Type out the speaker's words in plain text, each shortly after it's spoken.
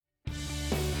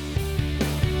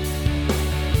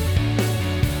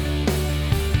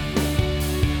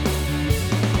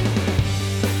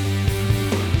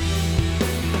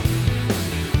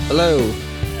Hello.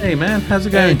 Hey man, how's it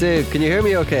Hey, going? dude. Can you hear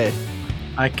me okay?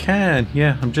 I can,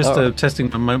 yeah. I'm just Oh,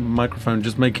 testing my microphone,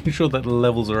 just making sure that the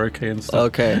levels are okay and stuff.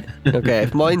 okay. Okay.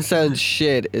 If mine sounds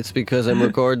shit, it's because I'm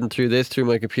recording through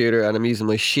my computer and I'm using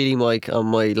my shitty mic on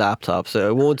my laptop, so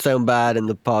it won't sound bad in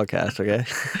the podcast, okay?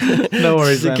 No Just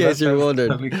worries, in man. case That you're sounds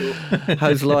wondering. totally cool.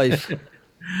 How's life?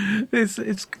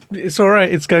 It's all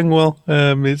right. It's going well.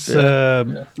 It's Yeah.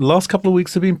 last couple of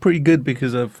weeks have been pretty good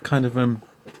because I've kind of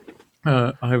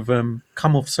I've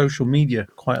come off social media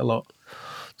quite a lot,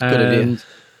 It's a good idea. and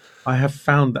I have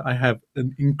found that I have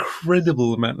an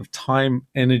incredible amount of time,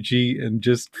 energy, and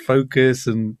just focus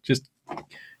and just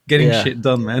getting Yeah. shit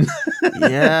done, man.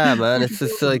 Yeah, man. It's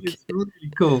just like It's really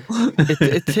cool.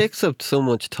 it takes up so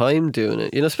much time doing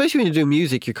it. Especially when you do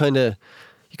music, you kind of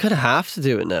have to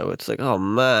do it now. It's like, oh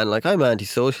man, like I'm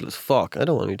antisocial as fuck. I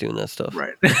don't want to be doing that stuff.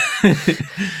 Right.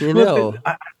 You Well,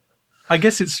 know? I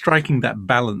guess it's striking that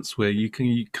balance where you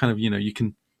kind of you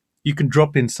can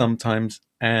drop in sometimes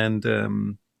and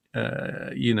do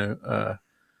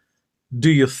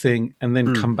your thing and then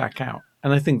Mm. come back out.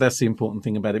 And I think that's the important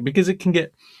thing about it because it can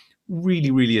get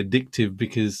really really addictive.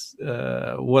 Because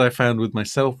what I found with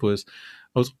myself was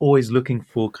I was always looking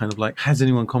for kind of like, has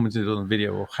anyone commented on the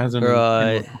video, or has anyone Right.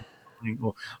 commented on something?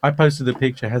 Or I posted a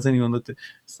picture, has anyone looked at it?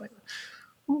 It's like,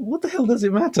 what the hell does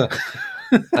it matter?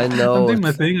 I I'm know doing my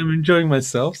it's thing. I'm enjoying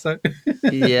myself. So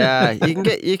Yeah, you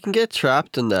can get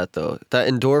trapped in that though, that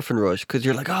endorphin rush, because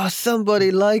you're like, oh,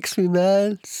 somebody likes me,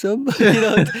 man. Somebody,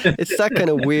 it's that kind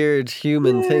of weird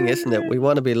human thing, isn't it? yeah, We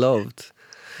want to be loved.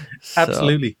 So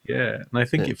absolutely, yeah. And I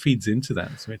think it, it feeds into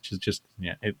that, which is just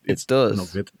it it's not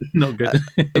does. good, not Uh, good.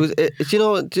 do you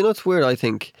know what's weird? I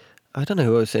don't know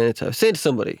who I was saying it to. I was saying to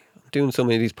somebody. I'm doing so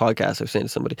many of these podcasts. I was saying to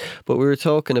somebody, but we were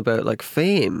talking about like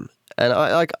fame, and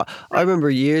I Right, remember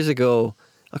years ago,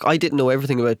 like I didn't know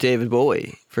everything about David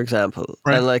Bowie, for example,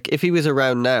 right. and like if he was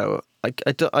around now. Like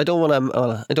I don't want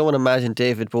to I don't want to imagine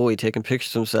David Bowie taking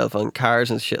pictures of himself on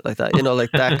cars and shit like that.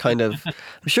 Like that kind of.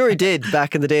 I'm sure he did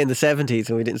back in the day in the '70s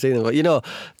when we didn't see them, but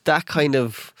that kind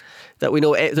of that we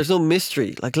know. There's no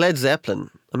mystery like Led Zeppelin.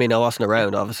 I mean, I wasn't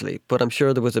around, obviously, but I'm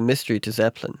sure there was a mystery to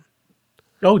Zeppelin.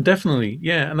 Oh, definitely,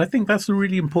 yeah. And I think that's a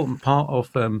really important part of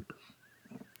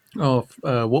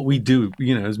what we do,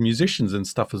 as musicians and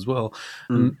stuff as well.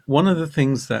 Mm, And one of the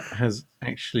things that has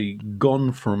actually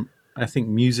gone from, I think,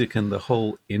 music and the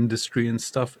whole industry and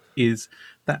stuff is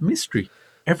that mystery. mm,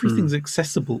 Everything's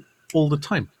accessible all the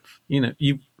time. You know,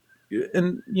 you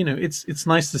and it's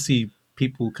nice to see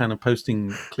people kind of posting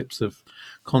clips of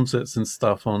concerts and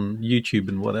stuff on YouTube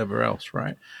and whatever else,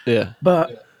 right? yeah,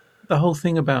 But the whole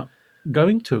thing about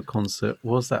going to a concert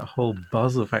was that whole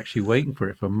buzz of actually waiting for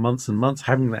it for months and months,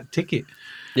 having that ticket,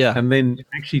 yeah, and then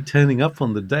actually turning up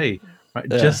on the day, right?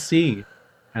 yeah. Just seeing it,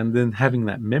 and then having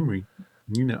that memory.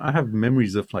 I have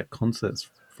memories of like concerts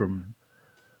from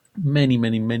many,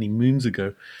 many, many moons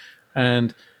ago,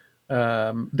 and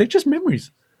they're just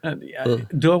memories. And Uh,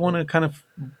 do I want to kind of,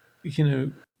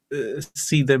 you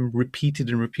see them repeated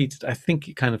and repeated? I think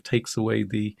it kind of takes away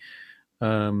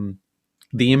um,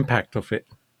 the impact of it.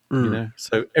 mm,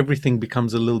 So everything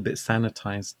becomes a little bit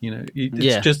sanitized. It's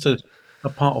yeah. just a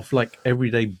part of like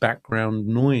everyday background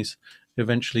noise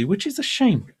eventually, which is a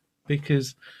shame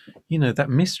because that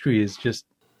mystery is just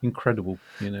incredible.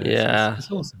 Yeah,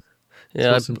 It's awesome. It's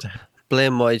yeah. awesome to have.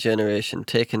 Blame my generation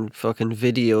taking fucking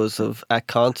videos of at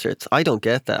concerts. I don't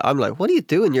get that. I'm like, what are you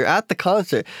doing? You're at the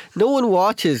concert. No one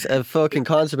watches a fucking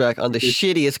concert back on the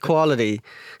shittiest quality.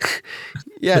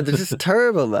 Yeah, they're just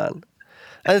terrible, man.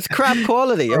 And it's crap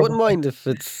quality. I wouldn't mind if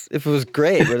it was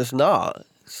great, but it's not.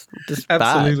 It's just bad.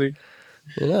 Absolutely.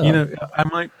 You know? I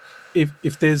might,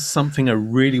 if there's something I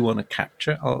really want to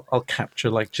capture, I'll capture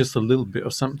like just a little bit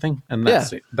of something, and Yeah.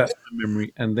 that's it. That's my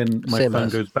memory, and then my Same phone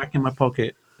as. goes back in my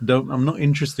pocket. Don't I'm not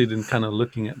interested in kind of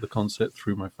looking at the concert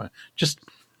through my phone. Just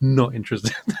not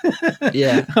interested.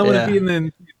 Yeah, I want to be yeah,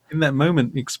 in that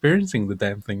moment, experiencing the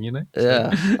damn thing. So,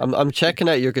 yeah. I'm checking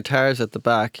out your guitars at the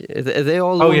back. Are they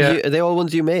all the oh ones yeah, you? Are they all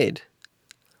ones you made?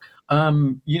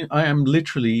 I am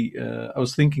literally. I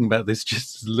was thinking about this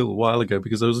just a little while ago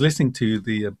because I was listening to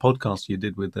the podcast you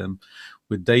did with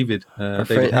David, Our David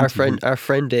friend, our Henty, friend, who's our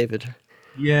friend David.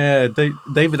 yeah,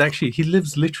 David actually he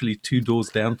lives literally two doors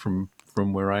down from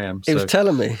where I am. He was So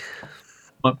telling me.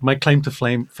 my claim to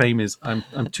fame is I'm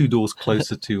two doors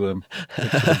closer to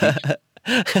the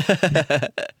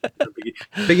beach.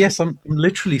 But yes, I'm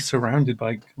literally surrounded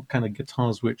by kind of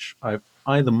guitars which I've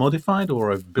either modified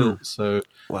or I've Mm, built. So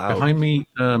wow, behind me,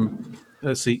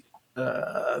 let's see,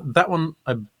 that one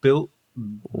I built,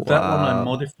 that one I wow.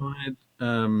 modified.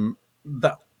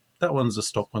 That one's a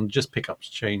stock one, just pickups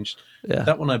changed. Yeah.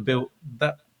 That one I built.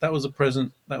 That that was a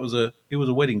present. It was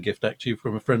a wedding gift actually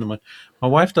from a friend of mine. My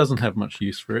wife doesn't have much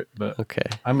use for it, but Okay.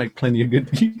 I make plenty of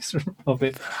good use of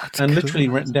it. That's And cool. literally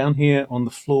right down here on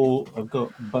the floor, I've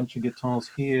got a bunch of guitars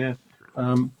here.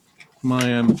 Um,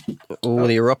 my Oh,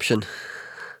 the eruption.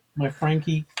 my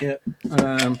Frankie, yeah.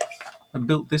 Um, I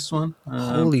built this one.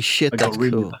 Holy shit, I got that's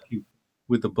really cool. lucky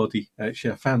with the body.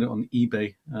 Actually, I found it on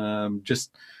eBay.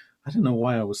 Just I don't know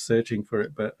why I was searching for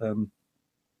it, but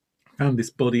found this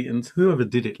body, and whoever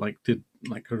did it did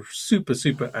like a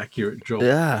super accurate job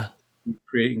Yeah.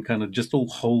 creating kind of just all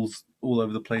holes all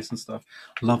over the place and stuff.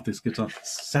 Love this guitar.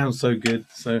 Sounds so good.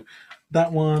 So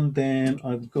that one. Then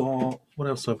I've got what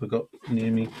else have I got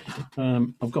near me?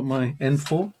 I've got my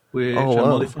N4, Oh, which I wow.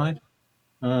 modified.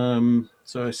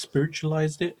 So I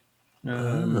spiritualized it.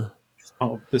 Ah. It's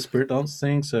part of the spirit dance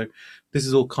thing. So this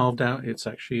is all carved out. It's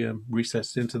actually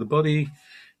recessed into the body.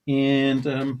 And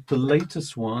the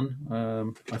latest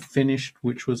one I finished,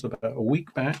 which was about a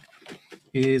week back,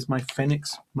 is my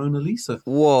Phoenix Mona Lisa.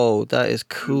 Whoa, that is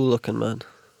cool looking, man.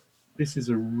 This is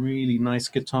a really nice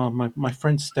guitar. My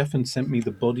friend Stefan sent me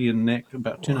the body and neck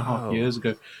about 2.5 years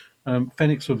Wow. ago.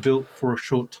 Phoenix were built for a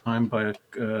short time by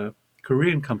a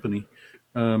Korean company.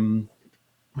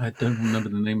 I don't remember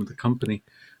the name of the company.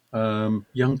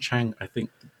 Young Chang, I think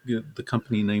the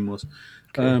company name was.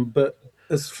 Okay. But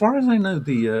as far as I know,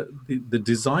 the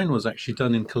design was actually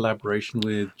done in collaboration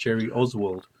with Jerry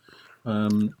Oswald,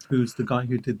 who's the guy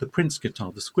who did the Prince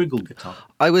guitar, the Squiggle guitar.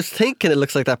 I was thinking it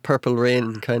looks like that Purple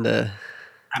Rain kind of.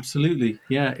 Absolutely,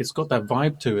 yeah, it's got that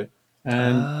vibe to it.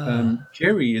 And Ah.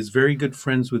 Jerry is very good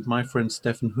friends with my friend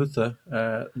Stefan Huther,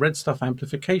 Red Stuff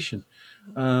Amplification.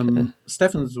 Okay.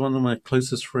 Stefan is one of my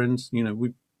closest friends.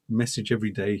 We message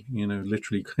every day.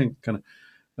 Literally kind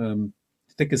of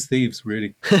thick as thieves,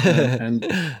 really. And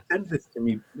he sent this to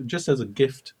me just as a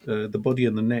gift, the body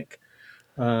and the neck.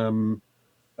 Um,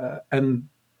 and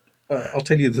I'll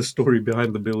tell you the story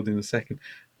behind the build in a second.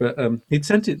 But he'd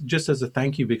sent it just as a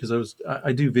thank you because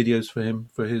I do videos for him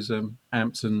for his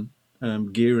amps and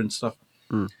gear and stuff.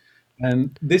 Mm.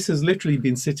 And this has literally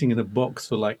been sitting in a box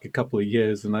for like a couple of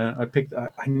years, and I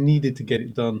needed to get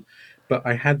it done, but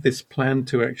I had this plan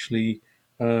to actually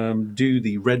do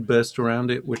the red burst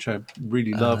around it, which I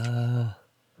really loved. Ah.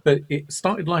 But it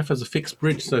started life as a fixed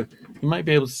bridge, so you might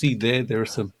be able to see there are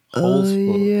some Oh, holes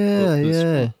for yeah, the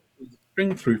yeah.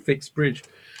 string through fixed bridge.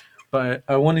 But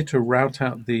I wanted to route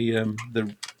out the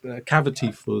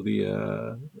cavity for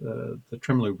the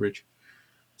tremolo bridge.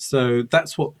 So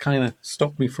that's what kind of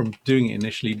stopped me from doing it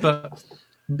initially. But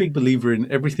big believer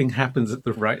in everything happens at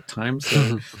the right time.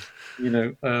 So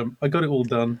I got it all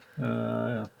done.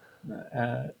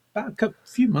 About a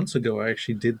few months ago, I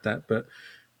actually did that. But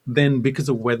then because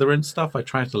of weather and stuff, I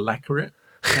tried to lacquer it,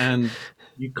 and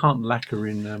you can't lacquer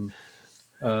in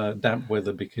damp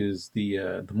weather because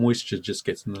the moisture just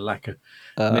gets in the lacquer,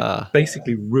 and it Ah.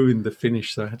 basically ruined the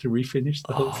finish. So I had to refinish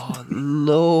the whole Oh, thing.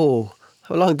 no.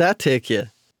 How long did that take you?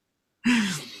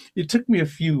 It took me a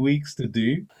few weeks to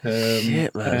do,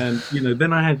 Shit, man. and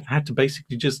then I had to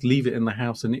basically just leave it in the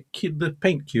house, and the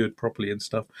paint cured properly and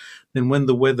stuff. Then when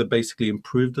the weather basically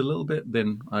improved a little bit,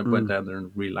 then I went Mm. down there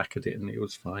and re-lacquered it, and it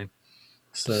was fine.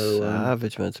 So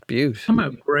Savage, man. It's beaut. come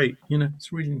out great.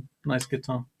 It's a really nice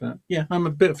guitar. But yeah, I'm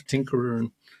a bit of a tinkerer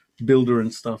and builder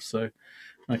and stuff, so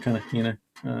I kind of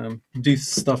do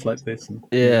stuff like this and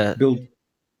Yeah. build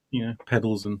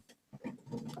pedals and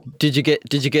Did you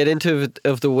get into it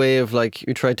of the way of like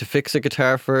you tried to fix a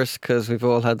guitar first because we've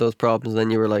all had those problems, and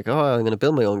then you were like, oh, I'm going to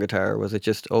build my own guitar? Or was it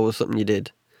just always something you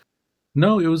did?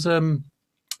 no,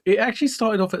 it actually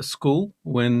started off at school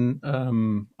when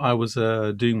I was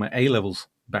doing my A levels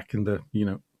back in the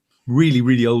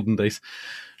really olden days,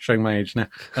 showing my age now.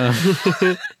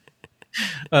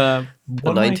 The One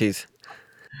of my 90s.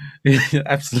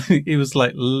 absolutely, it was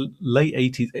like late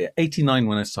 80s, 89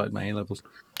 when I started my A levels,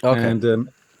 Okay. and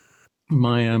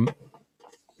my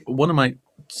one of my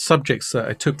subjects that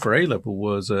I took for A level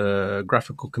was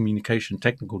graphical communication,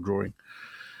 technical drawing.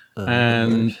 Right.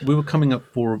 And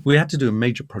we had to do a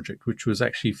major project, which was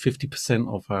actually 50%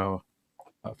 of our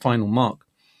final mark.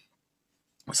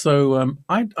 So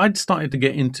I'd started to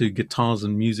get into guitars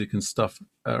and music and stuff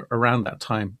around that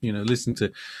time.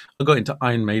 I got into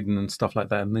Iron Maiden and stuff like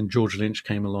that, and then George Lynch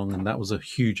came along, and that was a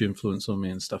huge influence on me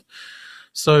and stuff.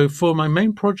 So for my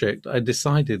main project, I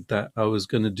decided that I was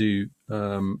going to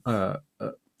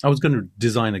I was going to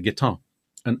design a guitar,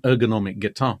 an ergonomic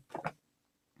guitar.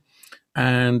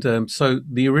 And so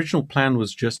the original plan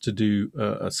was just to do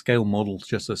a scale model,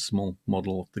 just a small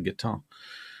model of the guitar.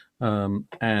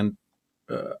 And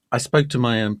I spoke to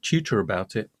my tutor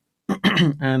about it,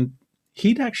 and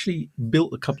he'd actually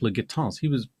built a couple of guitars. He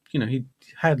was, he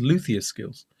had luthier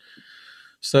skills.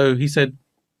 So he said,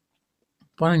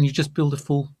 "Why don't you just build a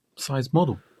full size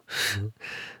model?"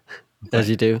 As Like,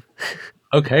 you do.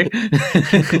 okay.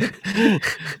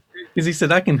 Because he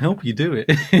said, "I can help you do it.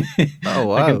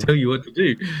 Oh I can wow. tell you what to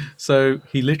do." So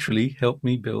he literally helped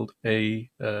me build a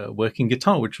working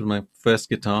guitar, which was my first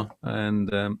guitar, and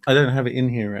I don't have it in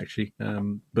here actually,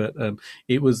 but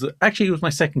it was my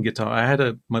second guitar. I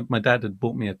had my dad had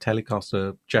bought me a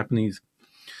Telecaster, Japanese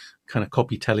kind of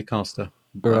copy Telecaster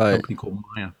by a Right. company called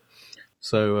Maya.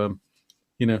 So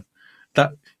you know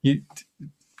that you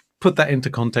put that into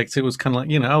context. It was kind of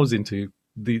like, I was into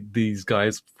these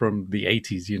guys from the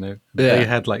 80s. They Yeah.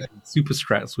 had like super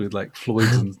strats with like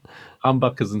Floyds and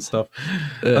humbuckers and stuff.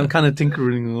 I'm Yeah. kind of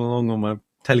tinkering along on my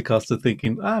Telecaster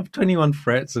thinking, I have 21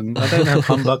 frets and I don't have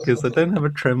humbuckers, I don't have a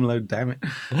tremolo, damn it.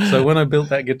 So when I built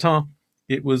that guitar,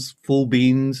 it was full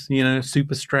beans,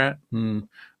 super strat and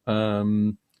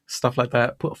stuff like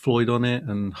that. Put a Floyd on it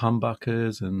and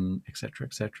humbuckers and etc.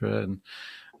 etc. And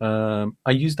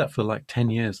I used that for like 10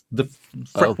 years. The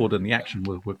Oh. fretboard and the action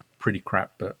were pretty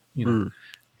crap, but Mm.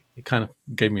 it kind of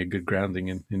gave me a good grounding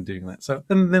in doing that. So,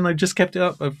 and then I just kept it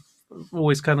up. I've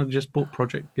always kind of just bought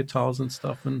project guitars and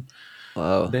stuff and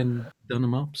Wow. then done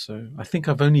them up. So I think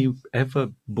I've only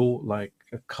ever bought like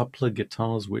a couple of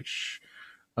guitars which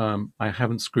I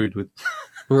haven't screwed with.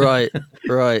 Right.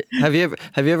 Right. Have you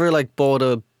ever like bought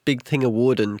a big thing of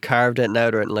wood and carved it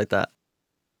out or anything like that?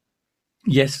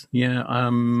 Yes, yeah.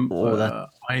 Oh, that.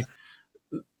 I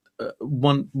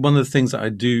one of the things that I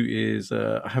do is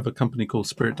I have a company called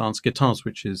Spirit Dance Guitars,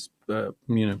 which is what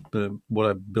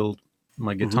I build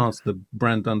my Hmm. guitars, the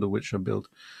brand under which I build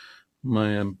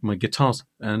my guitars.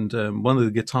 And one of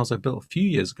the guitars I built a few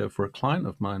years ago for a client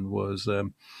of mine was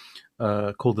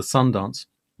called the Sundance,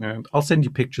 and I'll send you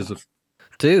pictures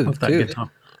Do of that do. guitar.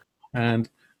 And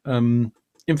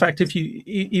in fact,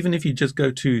 even if you just go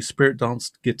to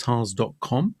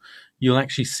spiritdanceguitars.com, you'll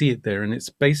actually see it there, and it's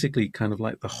basically kind of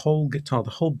like the whole guitar, the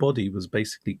whole body was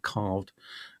basically carved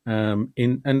and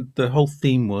the whole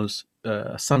theme was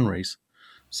sun rays.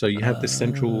 So you have this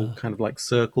central Uh, kind of like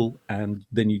circle, and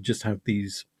then you just have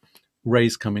these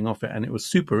rays coming off it, and it was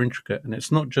super intricate. And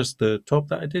it's not just the top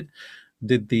that I did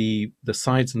the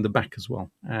sides and the back as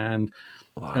well. And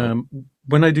wow. um,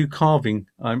 when I do carving,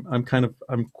 I'm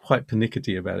quite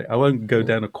pernickety about it. I won't go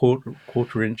down a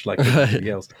quarter inch like Right. everybody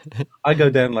else. I go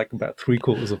down like about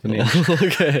three-quarters of an inch,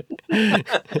 Okay.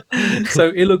 so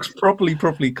it looks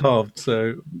properly carved.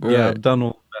 So yeah, Right. I've done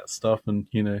all that stuff, and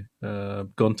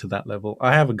gone to that level.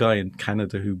 I have a guy in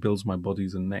Canada who builds my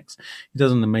bodies and necks. He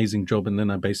does an amazing job, and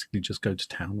then I basically just go to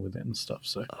town with it and stuff.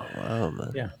 So Oh wow,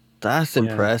 man. yeah, That's yeah,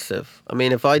 impressive. I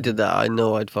mean, if I did that, I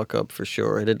know I'd fuck up for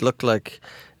sure. It'd look like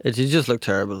it'd just look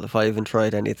terrible if I even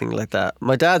tried anything like that.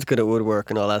 My dad's good at woodwork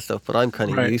and all that stuff, but I'm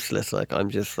kind of right. useless. Like I'm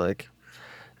just like,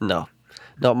 no,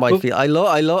 not my Well, feel.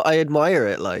 I admire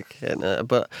it. Like,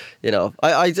 but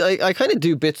I kind of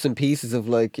do bits and pieces of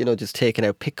like, just taking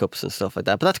out pickups and stuff like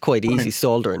that. But that's quite easy right.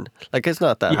 soldering. Like, it's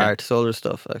not that Yeah. hard to solder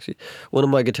stuff. Actually, one of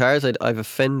my guitars, I have a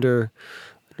Fender.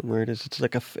 Where it is. It's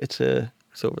like it's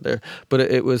over there. But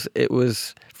it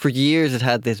was for years it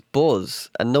had this buzz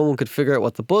and no one could figure out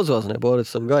what the buzz was and I bought it to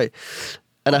some guy.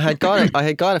 And I had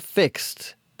got it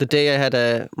fixed the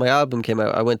day my album came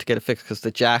out. I went to get it fixed because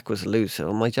the jack was loose.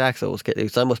 Oh, my jacks always get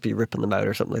loose. I must be ripping them out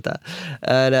or something like that.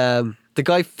 And the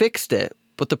guy fixed it.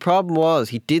 But the problem was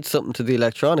he did something to the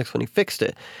electronics when he fixed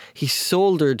it. He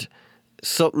soldered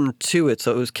something to it.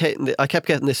 So I kept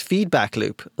getting this feedback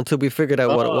loop until we figured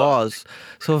out what it Ah, was.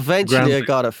 So eventually I grounding.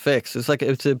 got it fixed. It's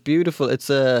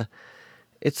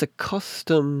a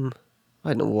custom, I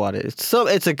don't know what it is.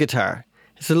 It's a guitar.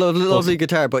 It's a lovely Awesome.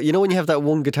 guitar, but you know when you have that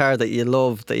one guitar that you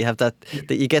love, that you have that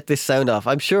you get this sound off.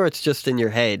 I'm sure it's just in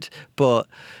your head, but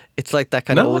it's like that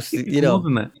kind of No, I almost, think it's more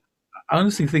than that. I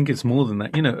honestly think it's more than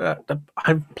that.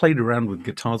 I've played around with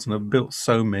guitars and I've built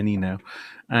so many now,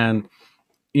 and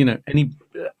any.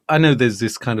 I know there's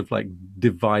this kind of like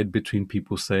divide between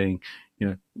people saying, you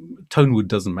know, tone wood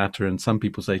doesn't matter, and some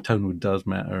people say tone wood does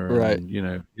matter, right.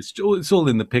 and it's all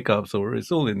in the pickups or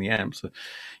it's all in the amps. So,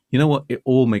 you know what? It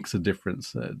all makes a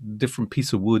difference. A different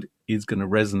piece of wood is going to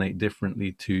resonate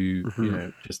differently to Hmm.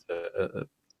 just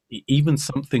even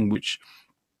something which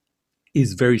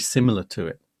is very similar to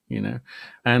it.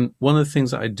 And one of the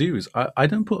things that I do is I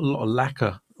don't put a lot of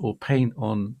lacquer or paint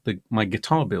on my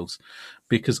guitar builds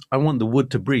because I want the wood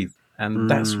to breathe. And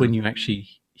that's Mm. when you actually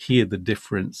hear the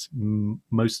difference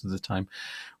most of the time.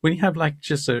 When you have like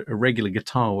just a regular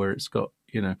guitar where it's got,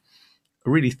 a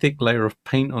really thick layer of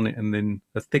paint on it and then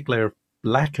a thick layer of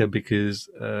lacquer because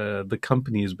the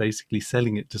company is basically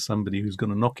selling it to somebody who's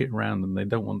going to knock it around, and they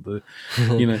don't want the,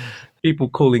 you know, people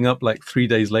calling up like 3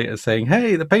 days later saying,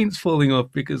 "Hey, the paint's falling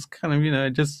off because kind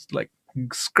of, just like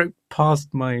scraped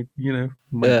past my,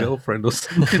 my Yeah. girlfriend or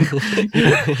something." you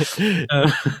know,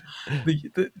 uh,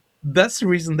 that's the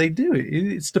reason they do it.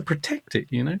 It's to protect it.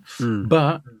 Mm.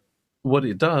 But what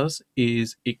it does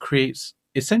is it creates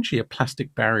essentially a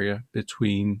plastic barrier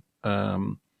between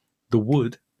the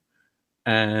wood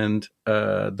and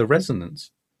the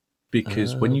resonance,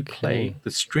 because when you play, Okay.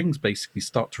 the strings basically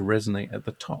start to resonate at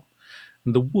the top,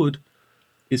 and the wood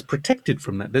is protected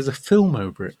from that. There's a film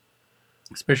over it,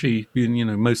 especially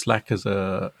most lacquers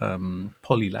are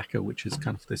poly lacquer, which is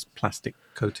kind of this plastic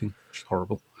coating, which is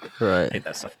horrible. Right. I hate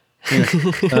that stuff. You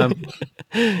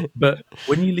but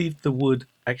when you leave the wood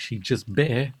actually just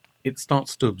bare, it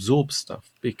starts to absorb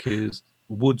stuff because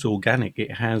wood's organic.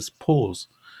 It has pores,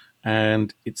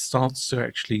 and it starts to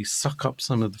actually suck up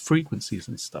some of the frequencies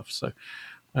and stuff. So,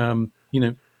 um, you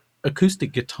know,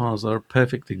 acoustic guitars are a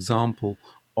perfect example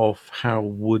of how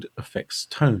wood affects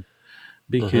tone,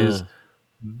 because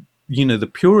Uh-huh. the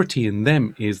purity in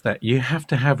them is that you have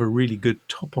to have a really good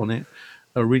top on it,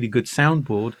 a really good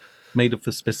soundboard made of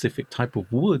a specific type of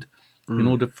wood in Mm.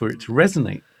 order for it to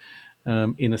resonate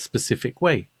in a specific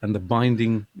way, and the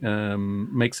binding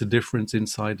makes a difference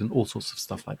inside, and all sorts of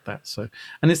stuff like that. So,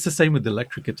 and it's the same with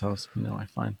electric guitars. I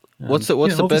find, What's the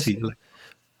best obviously,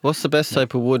 what's the best yeah.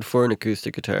 type of wood for an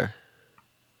acoustic guitar?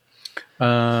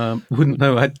 Wouldn't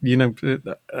know.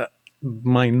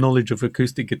 My knowledge of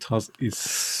acoustic guitars is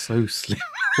so slim.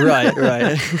 Right,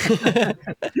 right.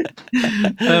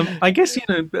 I guess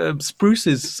spruce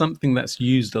is something that's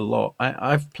used a lot.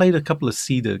 I've played a couple of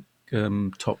cedar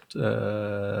topped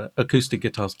acoustic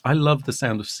guitars. I love the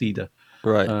sound of cedar.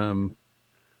 Right. Um,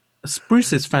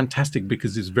 Spruce is fantastic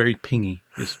because it's very pingy.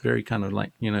 It's very kind of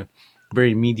like,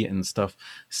 very immediate and stuff.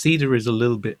 Cedar is a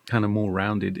little bit kind of more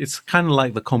rounded. It's kind of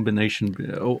like the combination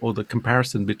or the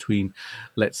comparison between,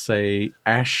 let's say,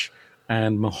 ash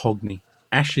and mahogany.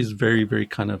 Ash is very, very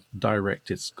kind of direct.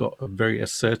 It's got a very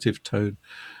assertive tone.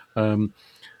 Um,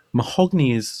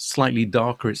 Mahogany is slightly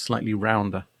darker. It's slightly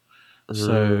rounder. Mm,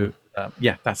 So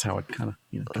yeah, that's how I'd kind of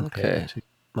compare the okay. two.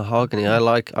 Mahogany. I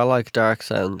like dark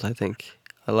sounds, I think.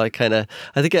 I like kind of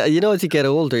I think as you get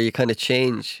older you kind of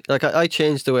change. Like I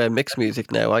change the way I mix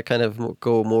music now. I kind of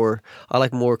go more I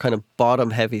like more kind of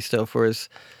bottom heavy stuff, whereas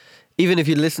even if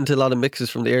you listen to a lot of mixes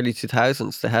from the early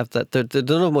 2000s, they have that they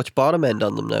don't have much bottom end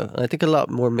on them now. And I think a lot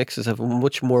more mixes have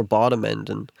much more bottom end,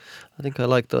 and I think I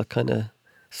like the kind of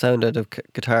sound out of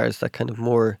guitars, that kind of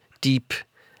more deep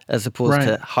as opposed Right.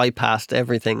 to high past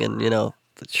everything and the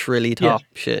shrilly Yeah. top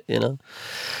shit. But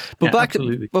Yeah. back to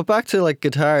Absolutely. like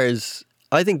guitars,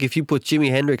 I think if you put Jimi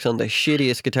Hendrix on the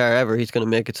shittiest guitar ever, he's going to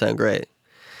make it sound great.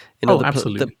 Oh, The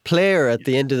absolutely. player at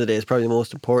the end of the day is probably the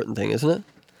most important thing, isn't it?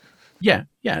 Yeah,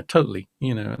 yeah, totally.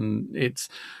 And it's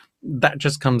that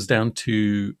just comes down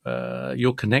to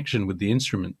your connection with the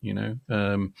instrument.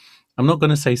 I'm not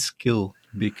going to say skill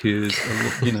because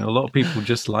a lot of people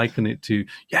just liken it to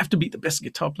you have to be the best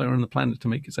guitar player on the planet to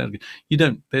make it sound good. You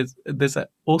don't. There's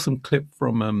that awesome clip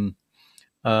from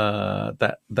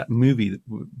that movie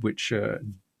which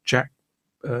Jack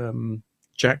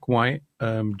Jack White,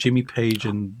 Jimmy Page,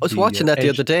 and I was the watching that the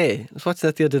Edge, other day. I was watching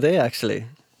that the other day, actually.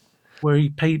 where he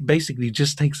basically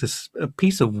just takes a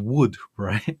piece of wood,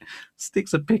 right,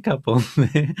 sticks a pickup on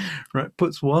there, right,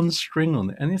 puts one string on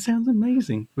it, and it sounds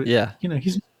amazing. But Yeah.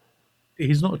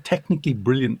 he's not a technically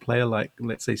brilliant player like,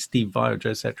 let's say, Steve Vai or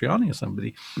Joe Satriani or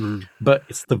somebody, Mm. but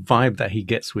it's the vibe that he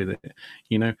gets with it,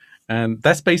 and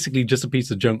that's basically just a piece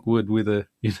of junk wood with a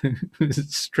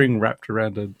string wrapped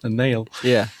around a nail.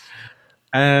 Yeah.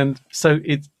 And so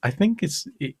I think it's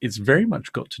very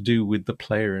much got to do with the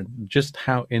player and just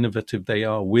how innovative they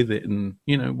are with it, and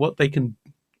what they can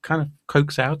kind of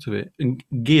coax out of it. And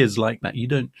gears like that, you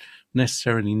don't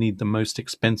necessarily need the most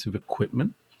expensive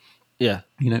equipment. Yeah.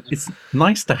 It's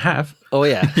nice to have. Oh,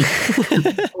 yeah.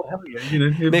 Oh, hell yeah,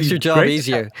 it'd Makes be your job great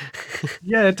to have. easier.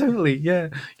 Yeah, totally. Yeah,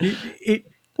 it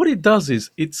what it does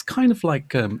is it's kind of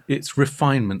like it's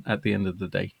refinement at the end of the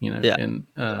day, Yeah. and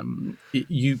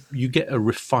you get a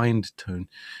refined tone.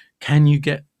 Can you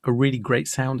get a really great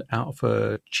sound out of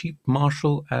a cheap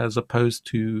Marshall as opposed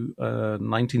to a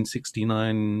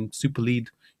 1969 Super Lead?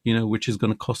 Which is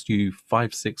going to cost you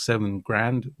 5, 6, 7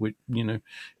 grand. Which if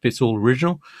it's all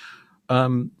original,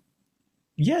 um,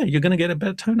 yeah, you're going to get a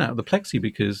better tone out of the plexi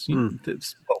because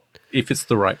Mm. well, if it's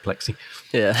the right plexi,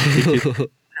 Yeah. because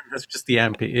that's just the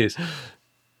amp it is.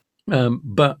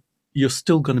 But you're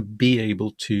still going to be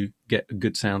able to get a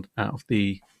good sound out of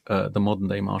the modern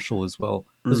day Marshall as well,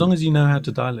 as Mm. long as you know how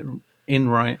to dial it in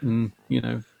right, and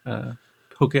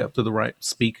hook it up to the right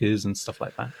speakers and stuff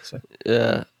like that. So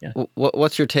Yeah. yeah.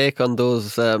 What's your take on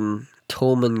those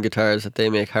Thomann guitars that they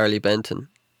make, Harley Benton?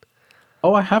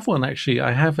 Oh, I have one actually.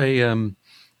 I have a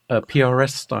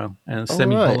PRS style and Oh right,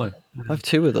 semi-hollow. I've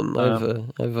two of them.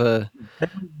 Um, they're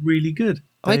really good.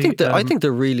 I think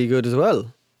they're really good as well.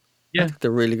 I Yeah, think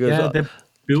they're really good as yeah, well. they're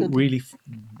built Did- really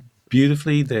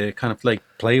beautifully. They're kind of like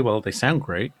play well. They sound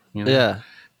great, Yeah.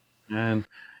 and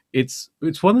it's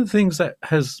one of the things that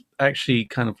has actually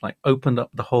kind of like opened up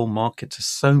the whole market to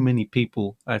so many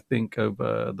people. I think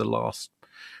over the last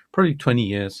probably 20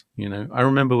 years. I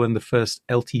remember when the first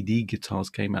LTD guitars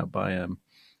came out by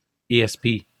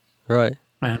ESP, Right.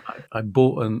 and I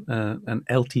bought an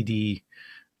LTD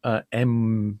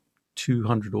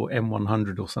M200 or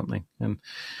M100 or something, and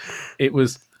it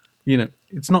was,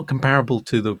 it's not comparable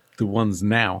to the ones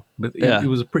now, but it Yeah.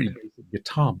 was a pretty basic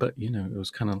guitar. But it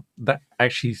was kind of that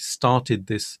actually started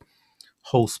this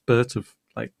whole spurt of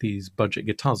like these budget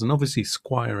guitars, and obviously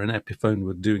Squire and Epiphone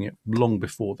were doing it long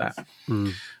before that.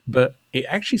 Mm. But it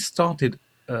actually started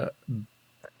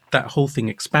that whole thing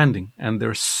expanding, and there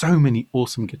are so many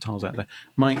awesome guitars out there.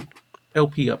 My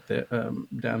LP up there,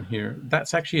 down here,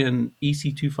 that's actually an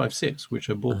EC256, which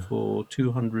I bought for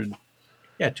 200,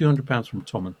 yeah, £200 from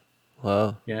Thomann.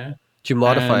 Wow. Yeah, Do you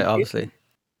modify it, and obviously?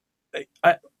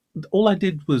 I, all I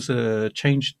did was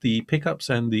change the pickups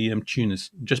and the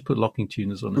tuners. Just put locking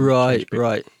tuners on and Right. change pickups.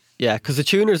 Right. Yeah, because the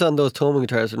tuners on those Thomann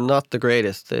guitars are not the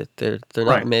greatest. They're not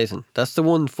Right. amazing. That's the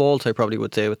one fault I probably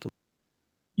would say with them.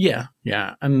 Yeah,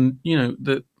 yeah, and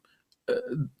the uh,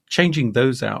 changing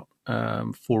those out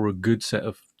for a good set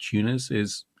of tuners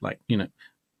is like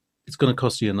it's going to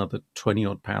cost you another 20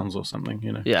 odd pounds or something,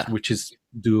 Yeah. which is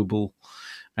doable.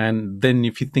 And then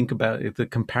if you think about it, the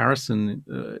comparison,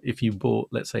 if you bought,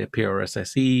 let's say, a PRS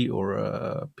SE or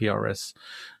a PRS,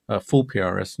 full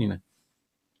PRS,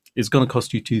 it's going to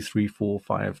cost you 2, 3, 4,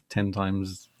 5, 10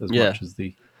 times as Yeah. much as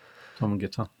the Thomann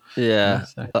guitar. Yeah.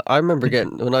 So, I remember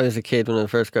getting, when I was a kid, when I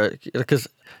first got, because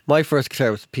my first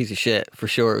guitar was a piece of shit, for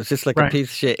sure. It was just like a right, piece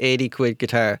of shit 80 quid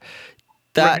guitar.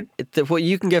 right. What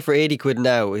you can get for 80 quid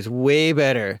now is way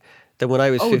better than when I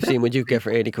was Oh, 15, what you get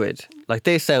for 80 quid. Like,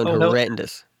 they sound oh, no.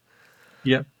 horrendous.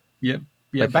 Yeah, yeah,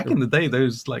 yeah. Like, Back in the day,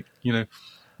 those like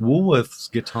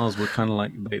Woolworths guitars were kind of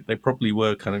like they probably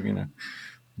were kind of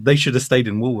they should have stayed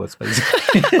in Woolworths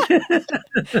basically.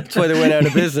 that's why they went out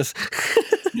of business.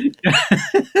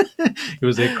 It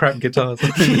was their crap guitars.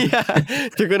 Yeah,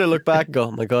 they're going to look back and go,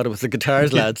 oh my God, it was the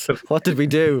guitars, lads. What did we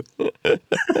do?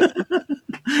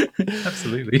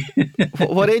 Absolutely.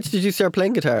 What age did you start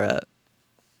playing guitar at?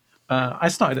 I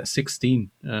started at 16.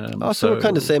 So we're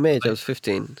kind of the same age. I was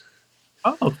 15.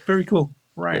 Oh, very cool.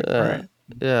 Right, right.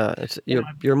 Yeah,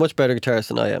 you're a much better guitarist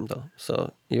than I am, though.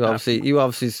 So you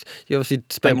obviously spent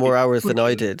Thank more you. hours than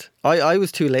I did. I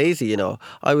was too lazy,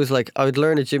 I was like, I would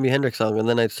learn a Jimi Hendrix song and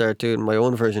then I'd start doing my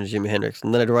own version of Jimi Hendrix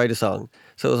and then I'd write a song.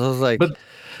 So I was like, But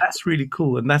that's really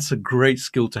cool, and that's a great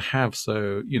skill to have.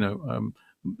 So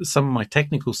some of my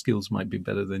technical skills might be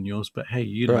better than yours, but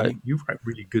hey, Right. you write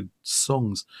really good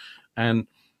songs, and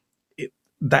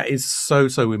that is so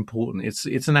important.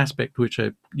 It's an aspect which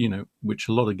which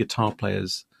a lot of guitar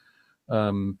players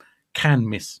can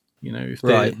miss. If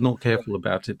they're Right. not careful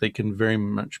about it, they can very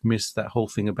much miss that whole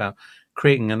thing about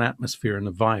creating an atmosphere and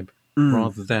a vibe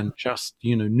rather than just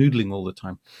noodling all the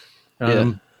time.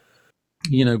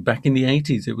 Yeah. Back in the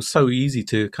 80s, it was so easy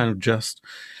to kind of just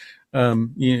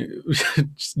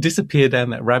just disappear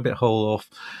down that rabbit hole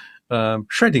of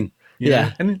shredding.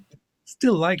 Yeah. And it's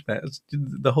still like that.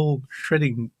 The whole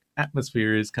shredding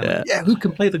atmosphere is kind of Yeah. who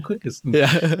can play the quickest. And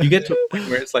Yeah. you get to a point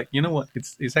where it's like, you know what?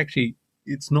 It's actually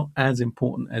it's not as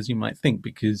important as you might think,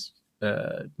 because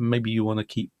maybe you want to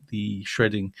keep the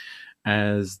shredding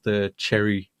as the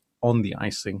cherry on the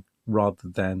icing rather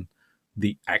than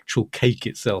the actual cake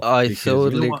itself. I Because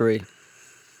totally what? agree.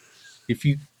 If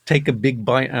you take a big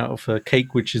bite out of a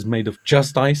cake which is made of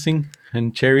just icing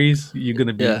and cherries, you're going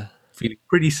to be Yeah. feeling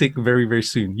pretty sick very, very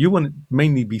soon. You want to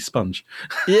mainly be sponge.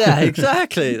 Yeah,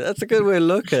 exactly. That's a good way to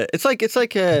look at it. It's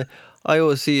like I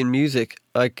always see in music.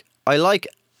 Like I like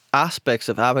aspects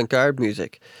of avant-garde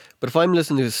music, but if I'm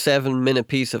listening to a 7-minute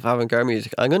piece of avant-garde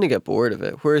music, I'm going to get bored of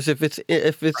it. Whereas if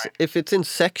it's in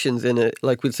sections in it,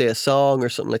 like we'd say a song or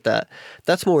something like that,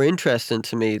 that's more interesting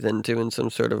to me than doing some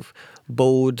sort of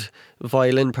bowed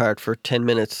violin part for 10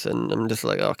 minutes, and I'm just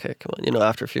like, okay, come on,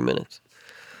 after a few minutes.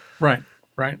 Right,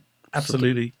 right.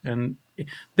 Absolutely. And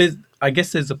there's I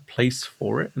guess there's a place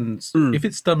for it, and Mm, if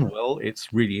it's done well,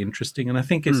 it's really interesting. And I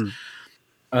think mm.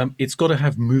 it's got to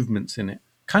have movements in it,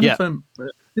 kind Yeah. of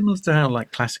similar to how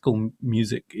like classical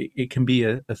music, it can be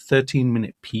a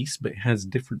 13-minute piece, but it has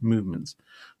different movements.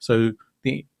 So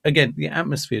the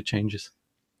atmosphere changes.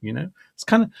 It's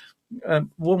kind of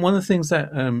one of the things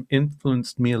that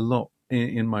influenced me a lot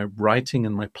in my writing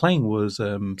and my playing was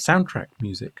soundtrack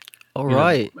music. All You know,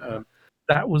 right.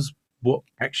 that was what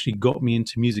actually got me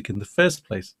into music in the first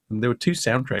place. And there were two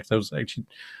soundtracks. I was actually,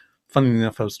 funnily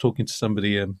enough, I was talking to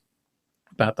somebody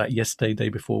about that yesterday, day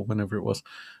before, whenever it was.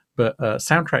 But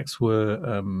soundtracks were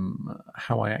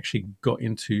how I actually got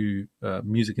into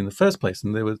music in the first place.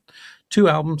 And there were two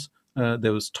albums.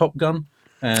 There was Top Gun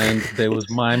and there was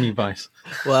Miami Vice.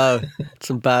 Wow.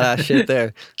 Some badass shit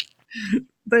there.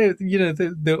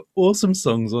 They're awesome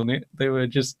songs on it. They were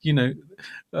just,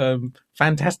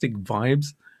 fantastic vibes.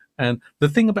 And the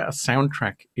thing about a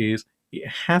soundtrack is it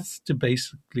has to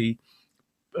basically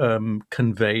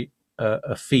convey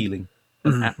a feeling,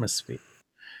 an Mm. atmosphere.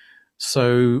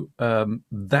 So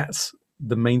that's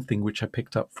the main thing which I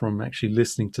picked up from actually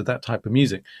listening to that type of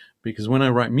music. Because when I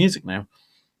write music now,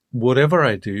 whatever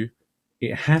I do,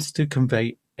 it has to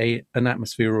convey an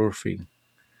atmosphere or a feeling.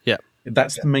 Yeah.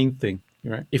 That's the main thing,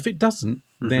 right? If it doesn't,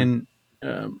 Hmm. then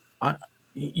I'll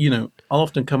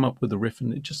often come up with a riff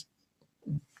and it just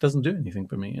doesn't do anything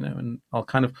for me, and I'll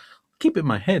kind of keep it in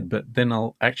my head, but then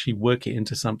I'll actually work it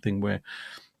into something where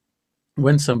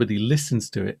when somebody listens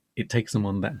to it, it takes them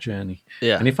on that journey.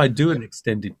 Yeah. And if I do an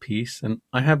extended piece, and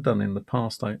I have done in the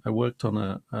past, I worked on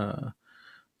a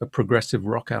progressive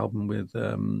rock album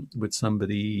with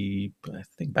somebody, I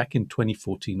think back in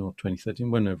 2014 or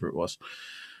 2013, whenever it was.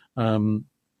 And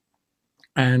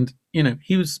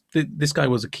this guy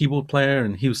was a keyboard player,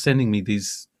 and he was sending me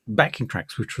these backing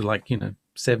tracks, which were like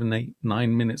 7, 8,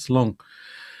 9 minutes long.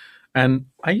 And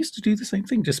I used to do the same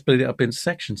thing, just split it up into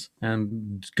sections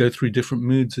and go through different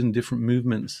moods and different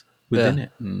movements Yeah. within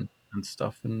it and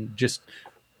stuff, and just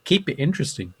keep it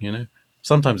interesting.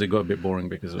 Sometimes it got a bit boring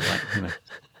because it was like,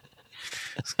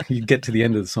 you get to the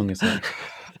end of the song, it's like,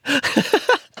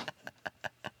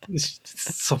 this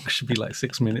song should be like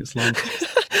 6 minutes long.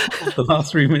 The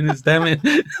last 3 minutes, damn it.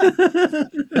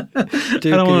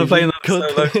 Dude, I don't want to play another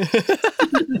solo.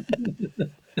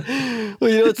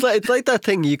 Well, it's like that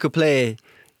thing you could play.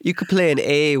 You could play an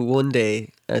A one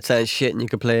day and it sounds shit, and you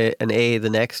could play an A the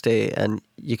next day and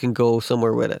you can go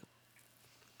somewhere with it.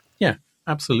 Yeah,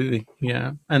 absolutely.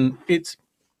 Yeah, and it's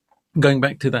going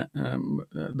back to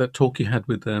that talk you had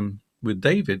with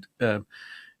David.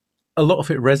 A lot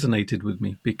of it resonated with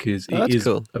me because Oh, it that's is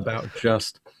cool. about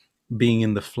just being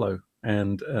in the flow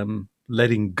and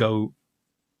letting go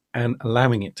and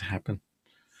allowing it to happen.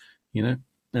 It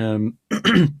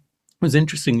was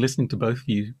interesting listening to both of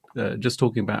you just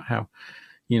talking about how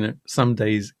some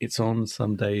days it's on,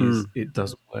 some days Mm. it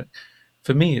doesn't work.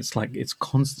 For me, it's like it's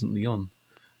constantly on,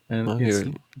 and Oh, it's you're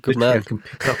a good literally I man. can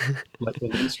pick up like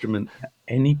an instrument at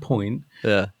any point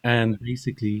Yeah. and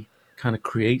basically kind of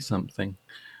create something.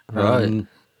 Right.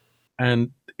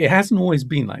 And it hasn't always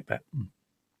been like that.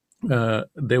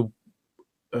 There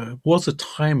was a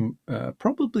time,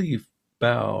 probably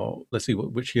about, let's see,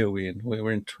 which year are we in?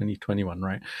 We're in 2021,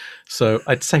 right? So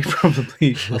I'd say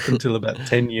probably up until about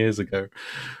 10 years ago,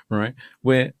 right,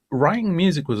 where writing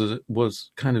music was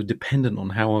kind of dependent on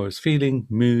how I was feeling,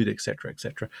 mood, etc.,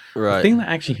 etc. The Right. thing that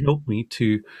actually helped me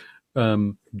to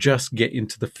just get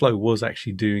into the flow was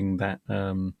actually doing that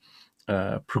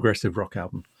progressive rock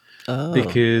album, Oh,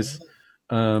 because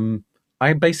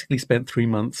I basically spent 3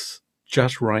 months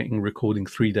just writing, recording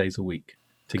 3 days a week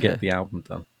to get okay. the album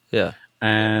done. Yeah.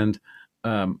 And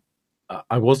um,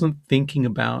 I wasn't thinking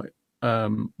about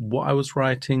what I was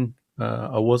writing.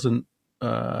 I wasn't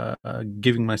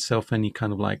giving myself any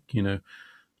kind of like,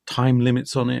 time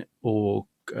limits on it,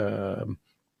 um,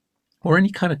 or any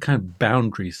kind of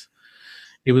boundaries.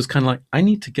 It was kind of like, I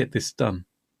need to get this done.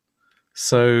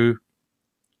 So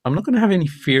I'm not going to have any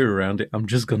fear around it. I'm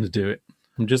just going to do it.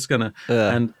 I'm just going to.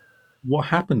 Yeah. And what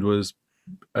happened was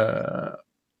uh,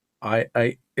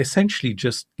 I essentially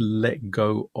just let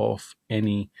go of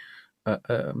any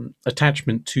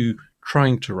attachment to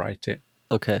trying to write it.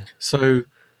 Okay. So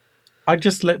I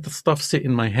just let the stuff sit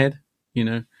in my head,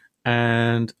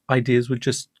 and ideas would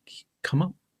just come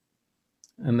up,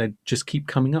 and they'd just keep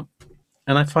coming up.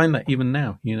 And I find that even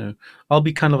now, I'll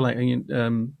be kind of like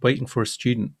waiting for a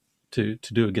student to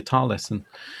do a guitar lesson,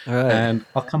 All right. and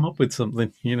I'll come up with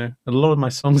something. And a lot of my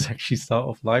songs actually start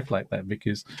off life like that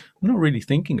because I'm not really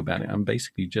thinking about it. I'm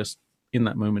basically just in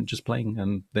that moment just playing,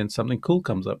 and then something cool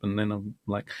comes up, and then I'm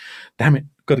like, damn it,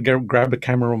 got to go grab a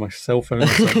camera on my cell phone or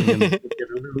something and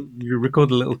you record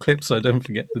a little clip so I don't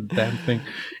forget the damn thing.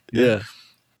 You know? Yeah.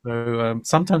 So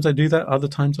sometimes I do that. Other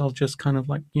times I'll just kind of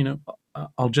like,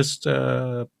 I'll just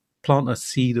plant a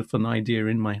seed of an idea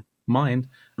in my mind,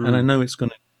 and I Mm, know it's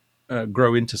going to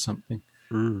grow into something.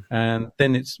 mm. And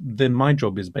then my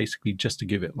job is basically just to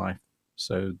give it life.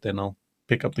 So then I'll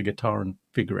pick up the guitar and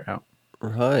figure it out.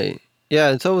 Right.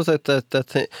 Yeah, it's always like that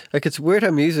thing. Like it's weird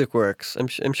how music works. I'm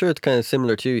sure it's kind of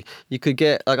similar too. You could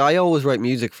get like I always write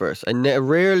music first.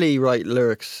 Rarely write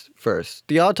lyrics first.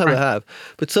 The odd time I Right. have,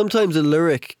 but sometimes a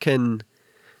lyric can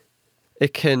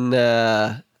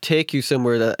take you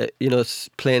somewhere that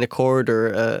playing a chord or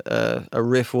a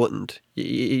riff wouldn't.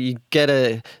 You get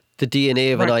the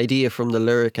DNA of an Right. idea from the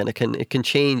lyric, and it can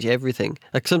change everything.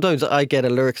 Like sometimes I get a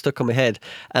lyric stuck in my head,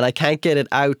 and I can't get it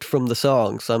out from the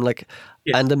song. So I'm like,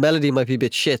 Yes. and the melody might be a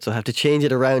bit shit, so I have to change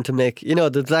it around to make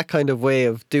there's that kind of way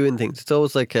of doing things. It's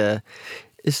always like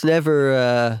it's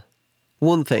never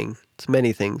one thing. It's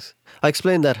many things. I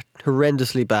explained that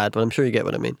horrendously bad, but I'm sure you get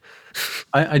what I mean.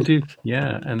 I do.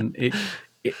 Yeah. And it,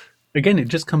 again, it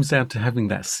just comes down to having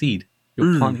that seed.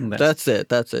 You're planting that seed. That's it.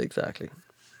 That's it exactly.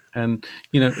 And,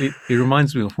 it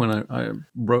reminds me of when I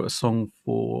wrote a song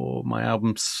for my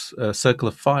album, Circle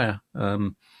of Fire.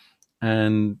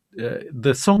 And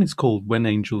the song is called When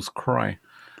Angels Cry.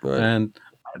 Right. And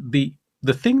the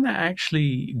the thing that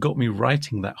actually got me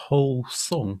writing that whole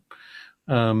song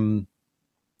um,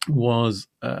 was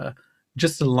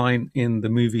just a line in the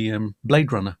movie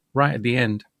Blade Runner. Right at the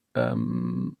end,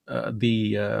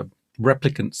 the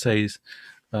replicant says,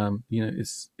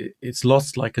 it's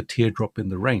lost like a teardrop in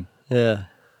the rain, Yeah.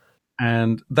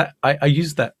 and that I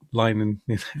used that line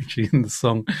actually in the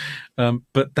song,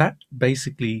 but that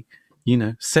basically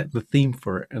set the theme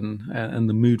for it and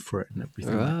the mood for it and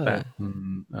everything like Right. that.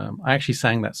 And, I actually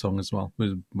sang that song as well. It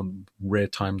was one of the rare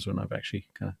times when I've actually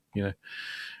kind of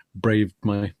braved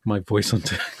my voice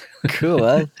onto Cool,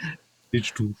 man.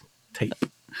 digital tape.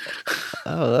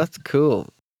 Oh, that's cool.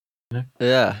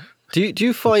 Yeah. Do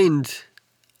you find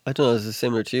I don't know, is it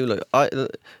similar to you? Like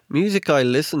music I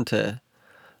listen to,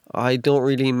 I don't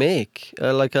really make.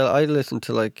 I listen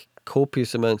to like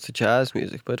copious amounts of jazz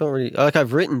music, but I don't really like.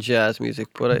 I've written jazz music,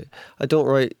 but I don't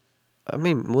write. I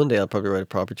mean, one day I'll probably write a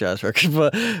proper jazz record,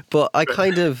 but I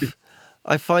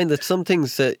find that some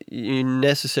things that you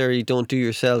necessarily don't do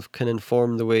yourself can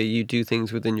inform the way you do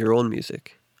things within your own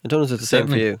music. I don't know if it's the same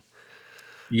for Certainly. you.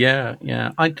 Yeah,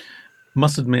 yeah. I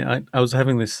must admit, I was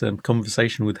having this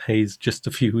conversation with Hayes just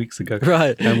a few weeks ago,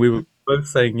 Right. and we were both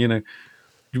saying,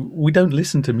 we don't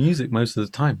listen to music most of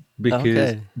the time because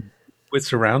Okay. we're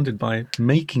surrounded by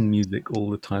making music all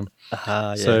the time.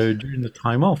 Ah, yes. So during the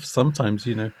time off, sometimes,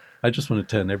 I just want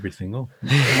to turn everything off.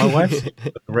 My wife's got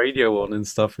the radio on and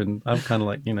stuff, and I'm kind of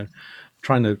like,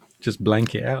 trying to just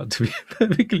blank it out, to be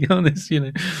perfectly honest.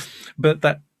 But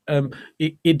that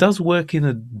it does work in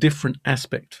a different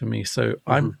aspect for me. So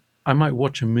Mhm. I might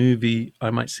watch a movie,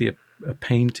 I might see a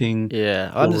painting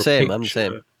Yeah, I'm the or a same. I'm the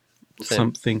same. picture or Same.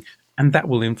 something, and that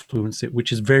will influence it,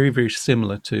 which is very, very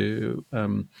similar to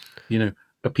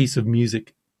a piece of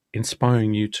music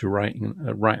inspiring you to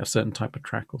write a certain type of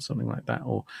track or something like that,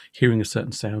 or hearing a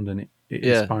certain sound and it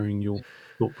Yeah. inspiring your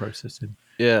thought process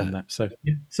Yeah. in that. So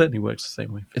yeah, it certainly works the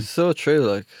same way for It's me. so true.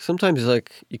 Like sometimes,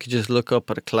 like you could just look up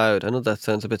at a cloud. I know that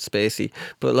sounds a bit spacey,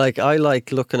 but like I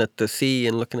like looking at the sea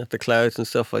and looking at the clouds and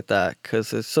stuff like that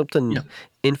because there's Yeah, something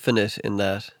infinite in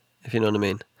that. If you know what I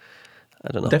mean.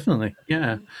 I don't know. definitely.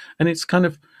 Yeah, and it's kind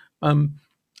of um,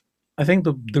 I think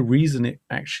the reason it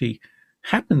actually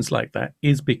happens like that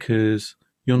is because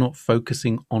you're not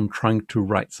focusing on trying to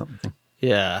write something.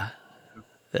 Yeah.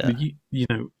 Yeah. You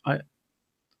know, I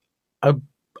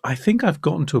I think I've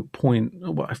gotten to a point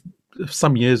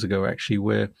some years ago actually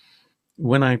where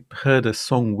when I heard a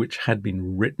song which had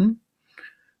been written,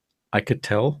 I could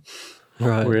tell,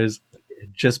 Right. whereas it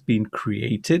had just been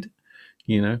created,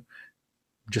 you know,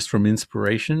 just from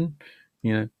inspiration,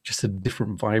 just a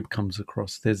different vibe comes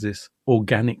across. There's this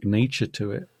organic nature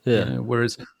to it, Yeah.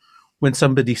 whereas when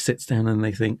somebody sits down and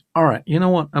they think, all right, you know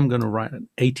what, I'm going to write an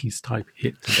 80s type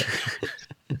hit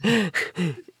today.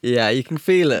 Yeah. You can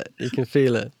feel it. You can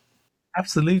feel it.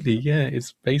 Absolutely, yeah.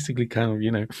 It's basically kind of,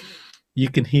 you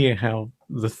can hear how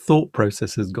the thought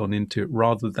process has gone into it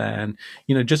rather than,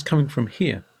 just coming from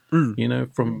here,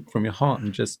 Mm. from your heart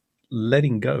and just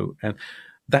letting go. And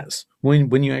that's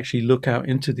when you actually look out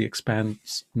into the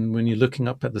expanse and when you're looking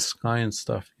up at the sky and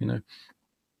stuff,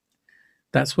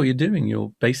 that's what you're doing.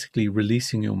 You're basically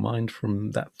releasing your mind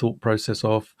from that thought process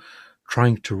of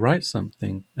trying to write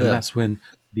something. And Yeah. that's when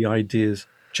the ideas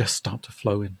just start to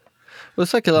flow in. Well,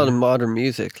 it's like a lot of Yeah. modern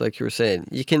music, like you were saying.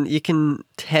 You can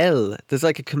tell there's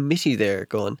like a committee there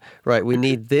going, right, we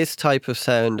need this type of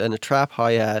sound and a trap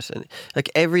hi-hat, and like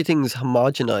everything's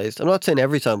homogenized. I'm not saying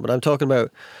every time, but I'm talking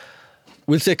about,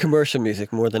 we'll say commercial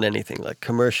music more than anything. Like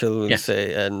commercial, we'll Yes.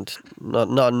 say, and not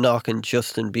knocking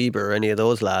Justin Bieber or any of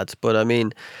those lads, but I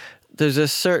mean, there's a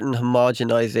certain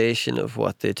homogenization of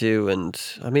what they do, and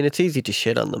I mean, it's easy to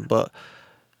shit on them, but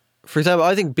for example,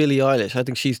 I think Billie Eilish, I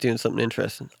think she's doing something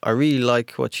interesting. I really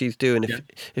like what she's doing. Yeah.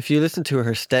 If you listen to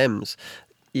her stems,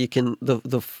 you can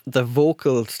the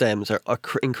vocal stems are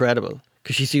incredible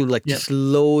because she's doing like Yeah. just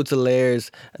loads of layers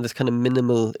and this kind of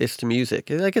minimalist music.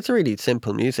 Like it's really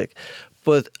simple music,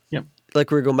 but Yeah.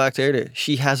 like we were going back to earlier,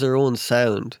 she has her own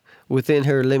sound within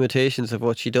her limitations of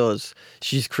what she does.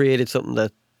 She's created something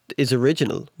that is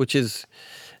original, which is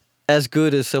as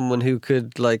good as someone who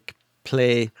could like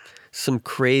play some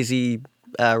crazy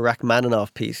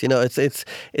Rachmaninoff piece. You know, it's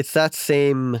that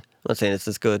same. I'm not saying it's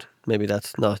as good. Maybe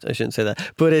that's not. I shouldn't say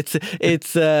that. But it's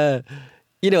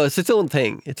you know, it's its own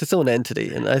thing. It's its own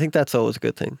entity, and I think that's always a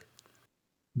good thing.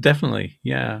 Definitely.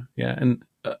 Yeah. Yeah. And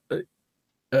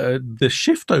the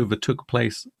shift over took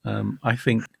place, I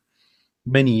think,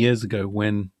 many years ago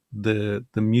when the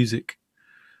music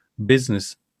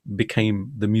business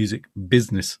became the music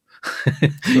business. So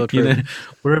You true. know,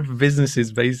 wherever business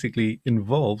is basically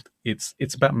involved, it's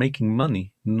about making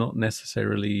money, not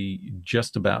necessarily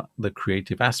just about the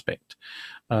creative aspect.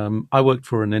 I worked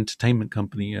for an entertainment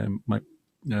company. My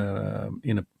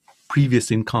in a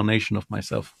previous incarnation of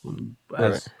myself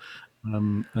Right. as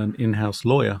an in-house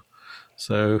lawyer.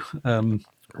 So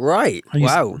Right. I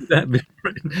used to Wow. do that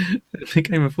before I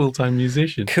became a full-time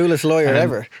musician. Coolest lawyer And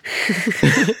ever.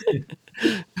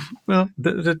 well,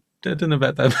 I don't know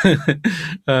about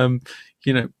that.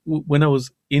 You know, when I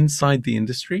was inside the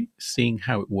industry, seeing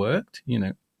how it worked, you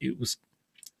know, it was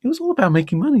all about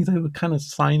making money. They were kind of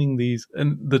signing these,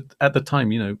 and at the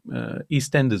time, you know,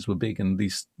 EastEnders were big, and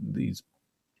these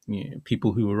you know,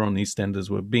 people who were on EastEnders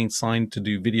were being signed to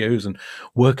do videos and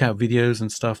workout videos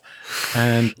and stuff.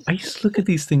 And I used to look at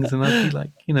these things, and I'd be like,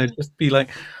 you know, just be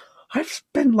like, I've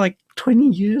spent like 20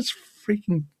 years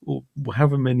freaking, or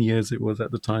however many years it was at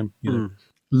the time, you know, Mm,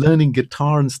 learning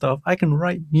guitar and stuff. I can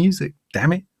write music.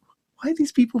 Damn it. Why are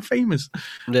these people famous?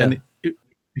 yeah. And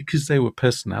because they were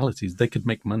personalities, they could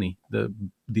make money. The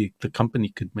company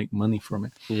could make money from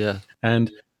it. Yeah.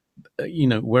 And, you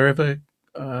know, wherever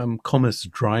commerce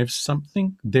drives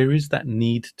something, there is that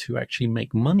need to actually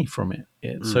make money from it.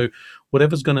 Mm, So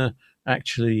whatever's going to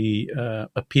actually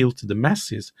appeal to the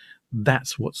masses,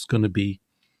 that's what's going to be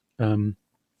um,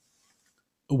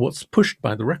 what's pushed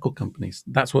by the record companies.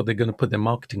 That's what they're going to put their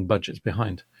marketing budgets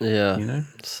behind. yeah. You know.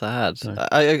 Sad. So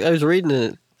I was reading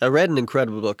it. I read an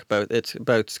incredible book about it.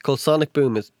 It's called Sonic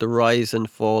Boom. It's the rise and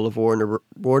fall of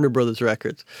Warner Brothers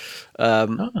Records. A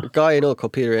ah, guy I know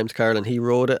called Peter Ames Carlin. He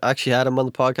wrote it. I actually had him on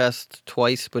the podcast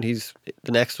twice, but he's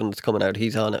the next one that's coming out.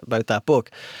 He's on it about that book,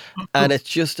 and cool. it's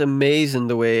just amazing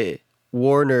the way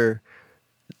Warner.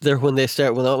 They're when they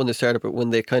start, well, not when they started, but when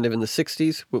they kind of in the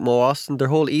 '60s with Mo Austin. Their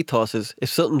whole ethos is if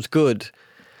something's good,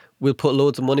 we'll put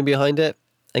loads of money behind it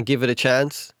and give it a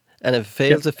chance. And if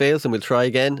Yep. it fails, and we'll try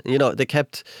again. You know,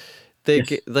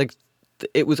 Yes. like,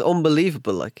 it was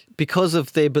unbelievable. Like, because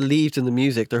of they believed in the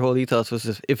music, their whole ethos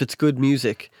was if it's good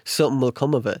music, something will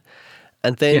come of it.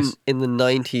 And then Yes. in the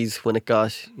 '90s, when it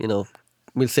got, you know,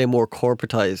 we'll say more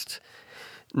corporatized,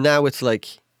 now it's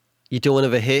like you don't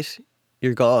have a hit,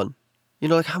 you're gone. You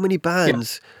know, like how many Yeah.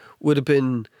 bands would have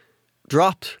been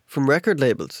dropped from record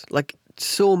labels? Like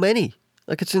so many.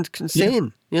 Like it's Yeah.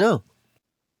 insane. You know.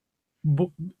 But,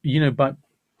 you know, but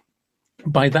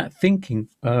by that thinking,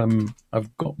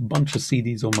 I've got a bunch of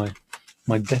CDs on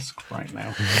my desk right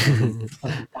now. If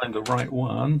I can find the right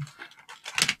one.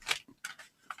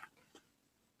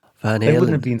 Van They wouldn't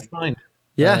Halen. have been signed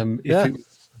Yeah, if yeah. it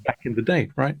was back in the day,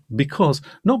 right? Because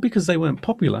not because they weren't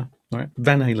popular, right?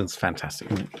 Van Halen's fantastic,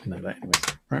 you know that anyway,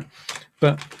 right?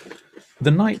 But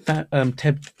the night that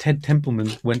Ted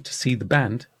Templeman went to see the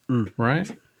band, Mm. right?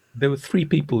 There were three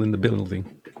people in the building,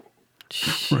 right?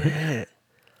 Shit.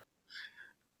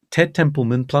 Ted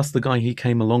Templeman plus the guy he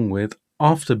came along with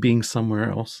after being somewhere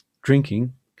else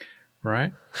drinking,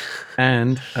 right?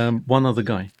 And one other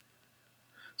guy.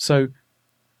 So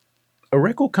a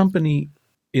record company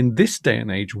in this day and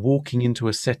age walking into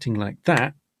a setting like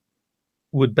that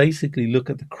would basically look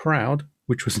at the crowd,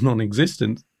 which was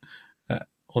non-existent uh,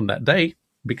 on that day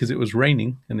because it was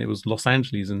raining and it was Los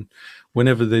Angeles, and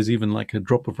whenever there's even like a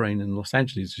drop of rain in Los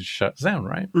Angeles, it shuts down,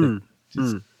 right? They're Mm.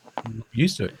 just Mm.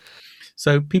 used to it.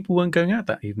 So people weren't going out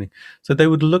that evening. So they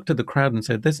would have looked at the crowd and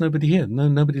said, "There's nobody here. No,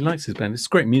 nobody likes this band. It's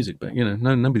great music, but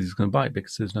nobody's going to buy it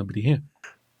because there's nobody here."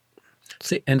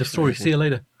 See, end of story. See Crazy. you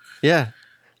later. Yeah,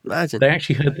 imagine. They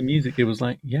actually heard the music. It was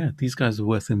like, yeah, these guys are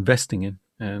worth investing in.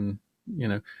 And, you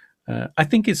know, I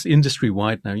think it's industry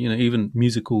wide now. Even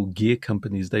musical gear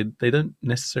companies, they don't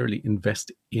necessarily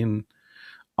invest in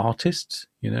artists.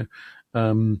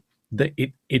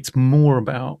 It's more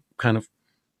about kind of,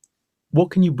 what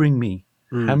can you bring me?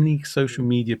 How Mm. many social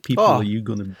media people are Oh, you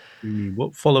going to bring me?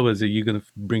 What followers are you going to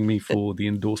bring me for the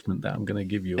endorsement that I'm going to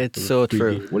give you, or it's for the so free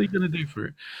true. gear? What are you going to do for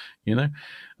it? You know,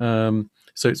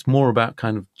 so it's more about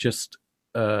kind of just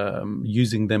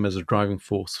using them as a driving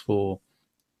force for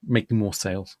making more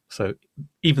sales. So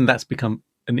even that's become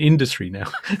an industry now.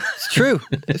 It's true.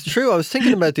 It's true. I was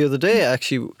thinking about the other day,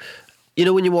 actually.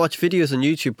 When you watch videos on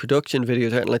YouTube, production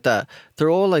videos, or anything like that, they're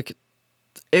all like,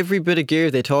 every bit of gear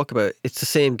they talk about, it's the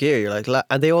same gear. You're like,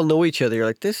 and they all know each other. You're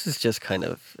like, this is just kind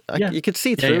of, Yeah, you can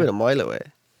see yeah, through yeah. it a mile away.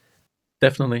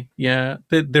 Definitely, yeah.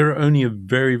 There are only a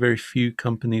very, very few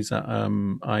companies that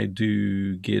I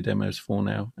do gear demos for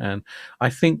now, and I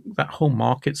think that whole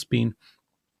market's been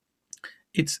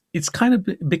it's kind of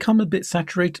become a bit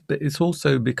saturated, but it's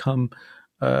also become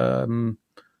um,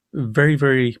 very,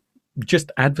 very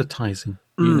just advertising.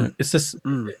 Mm, It's just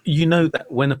mm.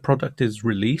 that when a product is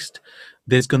released,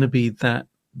 there's going to be that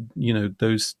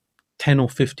those 10 or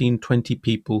 15, 20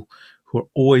 people who are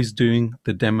always doing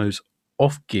the demos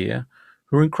off gear,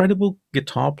 who are incredible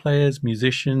guitar players,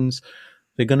 musicians.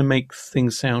 They're going to make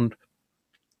things sound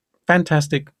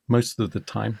fantastic most of the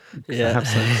time, because I Yeah. have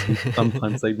seen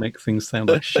sometimes they make things sound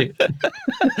like shit.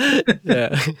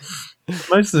 Yeah.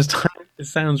 Most of the time it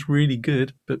sounds really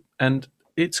good, and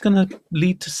it's going to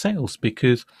lead to sales,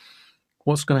 because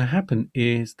what's going to happen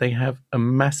is they have a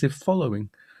massive following.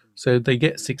 So they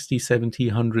get 60, 70,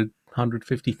 100,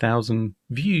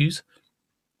 views,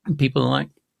 and people are like,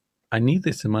 I need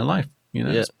this in my life. Yeah.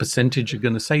 It's percentage are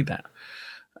going to say that,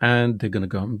 and they're going to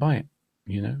go out and buy it.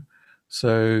 you know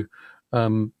so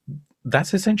um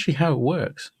that's essentially how it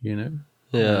works. Yeah.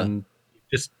 And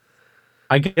just,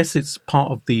 I guess it's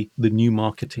part of the new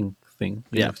marketing thing,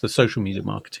 Yeah. the social media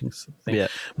marketing thing. Yeah.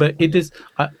 But it is,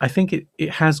 I think it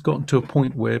has gotten to a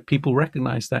point where people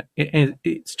recognize that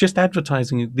it's just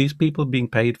advertising. These people are being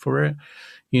paid for it.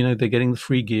 They're getting the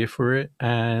free gear for it,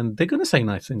 and they're going to say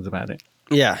nice things about it.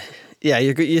 Yeah, yeah.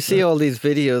 You see all these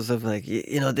videos of like,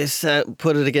 this,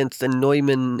 put it against a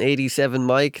Neumann 87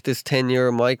 mic, this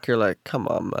 €10 mic. You're like, come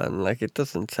on, man! Like, it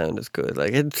doesn't sound as good.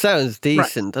 Like, it sounds Right.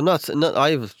 decent. I'm not.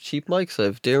 I have cheap mics. I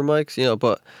have dear mics.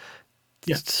 But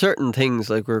Yeah. certain things,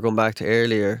 like we were going back to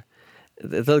earlier,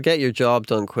 they'll get your job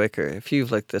done quicker. If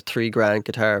you've like the €3,000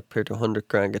 guitar compared to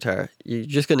 €100,000 guitar, you're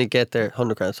just going to get there.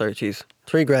 €100,000, sorry, geez,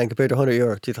 €3,000 compared to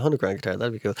 €100. Geez, €100,000 guitar,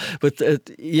 that'd be cool. But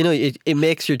it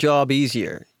makes your job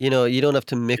easier. You don't have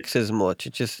to mix as much.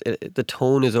 It just the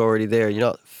tone is already there. You're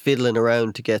not fiddling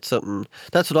around to get something.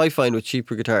 That's what I find with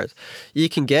cheaper guitars. You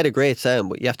can get a great sound,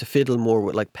 but you have to fiddle more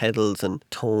with like pedals and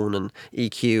tone and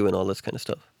EQ and all this kind of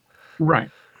stuff. Right,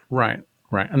 right,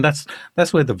 right. And that's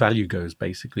where the value goes,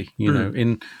 basically. Mm.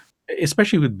 In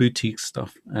especially with boutique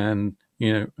stuff. And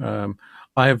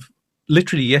I've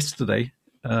literally yesterday,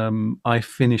 I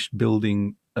finished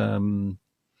building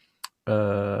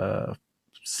uh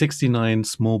 69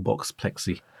 small box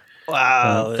plexi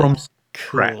Wow, from cool,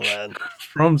 scratch. man.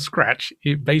 From scratch,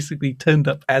 it basically turned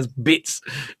up as bits,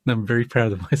 and I'm very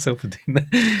proud of myself for doing that.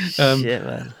 Shit,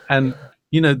 man. And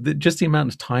just the amount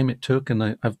of time it took,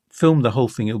 and I've filmed the whole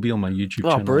thing. It'll be on my YouTube Oh,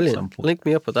 channel at brilliant. some point. Link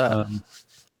me up with that.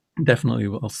 Definitely,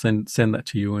 I'll send that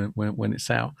to you when it's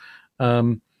out.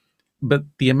 But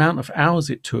the amount of hours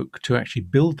it took to actually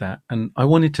build that, and I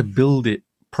wanted to build it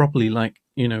properly, like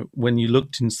when you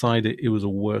looked inside it, it was a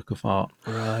work of art.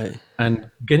 Right.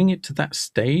 And getting it to that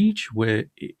stage where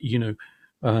it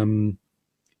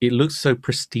looks so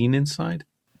pristine inside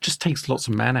just takes lots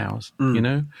of man hours,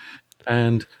 Mm.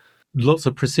 and lots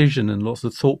of precision and lots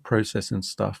of thought process and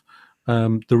stuff.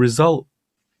 The result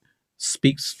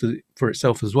speaks for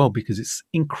itself as well, because it's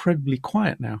incredibly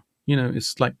quiet now.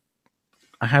 It's like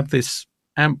I have this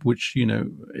amp, which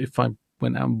if I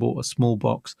went out and bought a small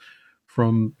box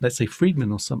from, let's say,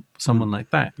 Friedman or someone Mm.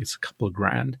 like that, it's a couple of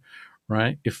grand,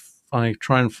 right? If I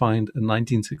try and find a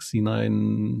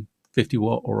 1969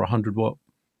 50-watt or 100-watt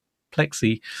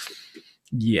plexi,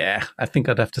 yeah, I think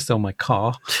I'd have to sell my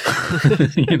car.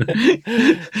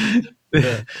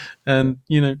 Yeah. And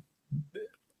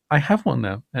I have one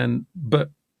now, but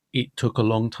it took a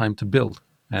long time to build,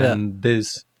 Yeah. and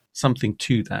there's something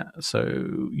to that. So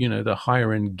the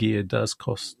higher end gear does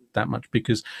cost that much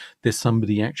because there's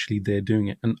somebody actually there doing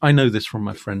it. And I know this from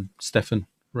my friend Stefan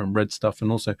from Red Stuff,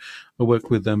 and also I work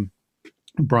with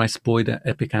Bryce Boyd at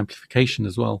Epic Amplification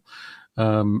as well.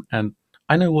 And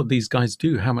I know what these guys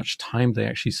do, how much time they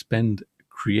actually spend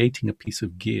creating a piece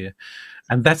of gear.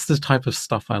 And that's the type of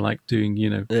stuff I like doing,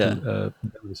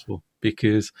 demos for,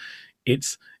 because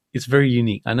it's very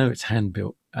unique. I know it's hand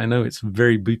built. I know it's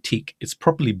very boutique. It's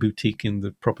properly boutique in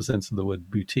the proper sense of the word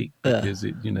boutique, because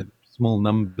small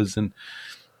numbers, and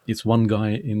it's one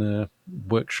guy in a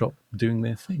workshop doing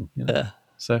their thing.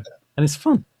 So, and it's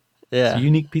fun. It's a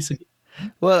unique piece of gear.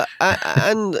 Well,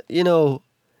 and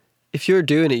if you're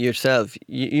doing it yourself,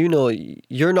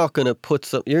 you're not going to put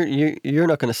you're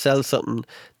not going to sell something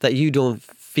that you don't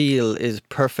feel is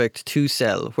perfect to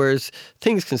sell. Whereas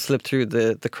things can slip through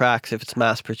the cracks if it's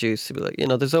mass produced. Like,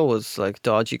 there's always like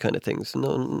dodgy kind of things.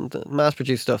 The mass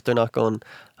produced stuff, they're not going,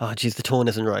 oh geez, the tone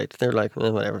isn't right. They're like,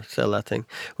 whatever, sell that thing.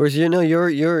 Whereas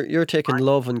you're taking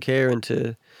love and care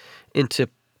into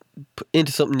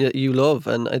something that you love,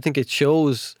 and I think it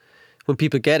shows when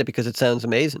people get it because it sounds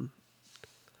amazing.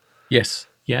 Yes,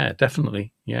 yeah,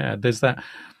 definitely. Yeah, there's that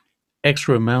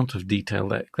extra amount of detail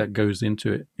that goes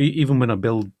into it. Even when I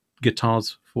build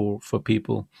guitars for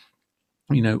people,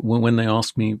 when they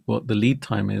ask me what the lead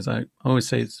time is, I always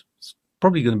say it's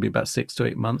probably going to be about 6 to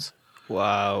 8 months.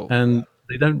 Wow. And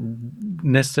they don't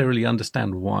necessarily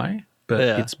understand why, but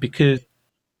it's because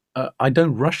I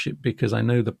don't rush it, because I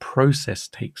know the process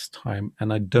takes time,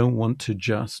 and I don't want to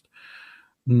just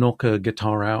knock a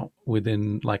guitar out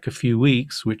within like a few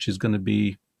weeks, which is going to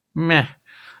be meh.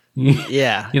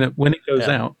 Yeah. When it goes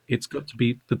out, it's got to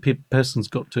be, the person's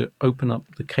got to open up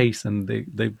the case, and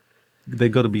they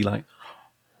got to be like,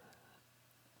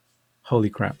 holy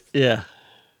crap. Yeah.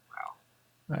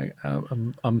 Wow.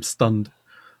 I'm stunned.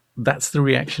 That's the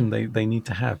reaction they need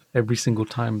to have every single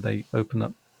time they open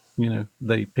up,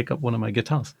 they pick up one of my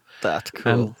guitars. That's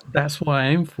cool. And that's what I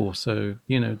aim for. So,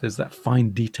 there's that fine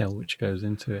detail which goes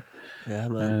into it. Yeah,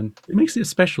 man. And it makes it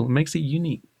special. It makes it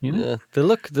unique, Yeah, they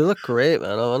look great,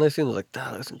 man. When I see them, like,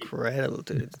 that looks incredible,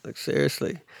 dude. Like,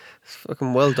 seriously, it's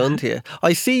fucking well done to you.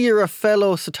 I see you're a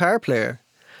fellow sitar player.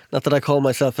 Not that I call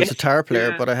myself a sitar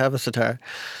player, but I have a sitar.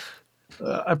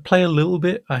 I play a little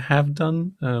bit. I have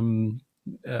done.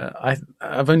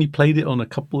 I've only played it on a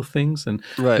couple of things, and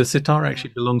the sitar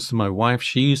actually belongs to my wife.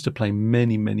 She used to play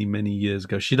many, many, many years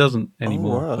ago. She doesn't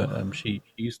anymore, but she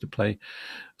used to play.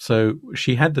 So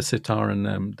she had the sitar,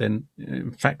 and then,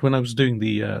 in fact, when I was doing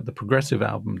the progressive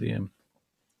album,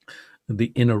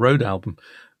 the Inner Road album,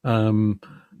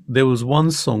 there was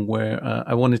one song where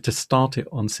I wanted to start it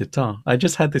on sitar. I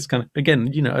just had this kind of,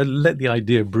 again, I let the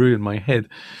idea brew in my head,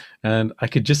 and I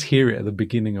could just hear it at the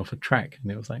beginning of a track,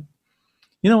 and it was like,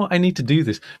 you know what, I need to do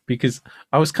this, because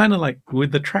I was kind of like,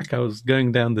 with the track, I was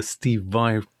going down the Steve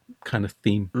Vai kind of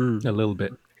theme a little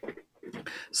bit.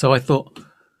 So I thought,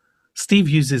 Steve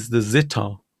uses the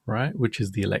Zitar, right, which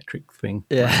is the electric thing.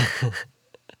 Yeah.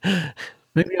 Right?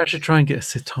 Maybe I should try and get a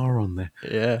sitar on there.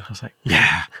 Yeah. I was like,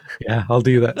 yeah, I'll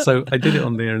do that. So I did it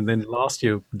on there, and then last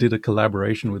year did a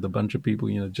collaboration with a bunch of people,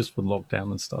 just for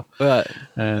lockdown and stuff. Right.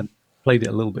 And played it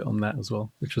a little bit on that as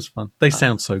well, which was fun. They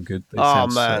sound so good. They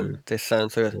sound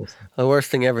so good. Awesome. The worst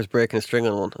thing ever is breaking a string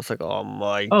on one. It's like, oh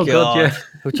my god, yeah.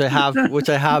 which I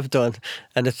have done,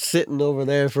 and it's sitting over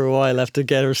there for a while. I have to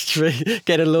get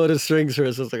a load of strings for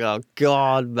it. So it's like, oh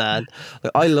god, man.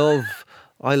 Like,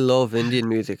 I love Indian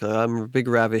music. Like, I'm a big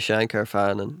Ravi Shankar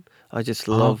fan, and I just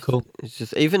love. Cool. It's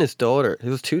just, even his daughter. He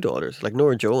was 2 daughters, like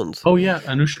Nora Jones. Oh yeah,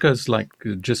 Anushka's like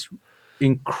just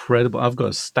incredible. I've got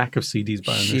a stack of CDs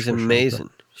by Anushka. She's amazing.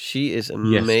 Shankar. She is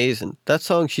amazing. Yes. That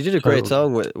song, she did a great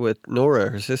song with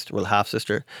Nora, her sister, well, half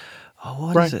sister.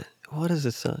 Oh, what is it? What is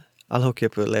this song? I'll hook you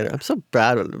up with it later. I'm so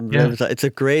bad with it. Yeah. It's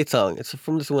a great song. It's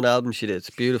from this one album she did. It's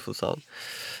a beautiful song.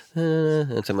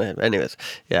 It's in my head. Anyways,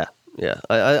 yeah.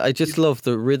 I just love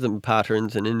the rhythm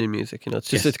patterns in Indian music. It's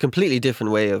just a completely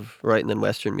different way of writing than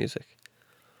Western music.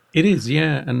 It is,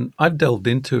 yeah. And I've delved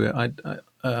into it.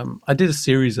 I did a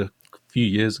series a few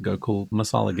years ago called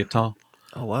Masala Guitar.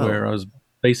 Oh wow! Where I was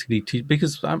basically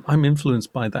because I'm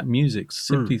influenced by that music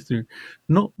simply through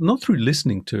not through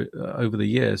listening to it over the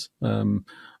years.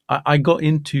 I got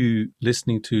into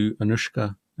listening to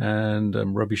Anushka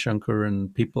and Ravi Shankar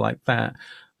and people like that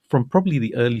from probably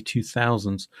the early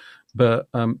 2000s. But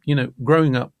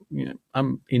growing up,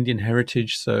 I'm Indian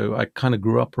heritage, so I kind of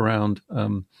grew up around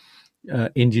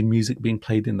Indian music being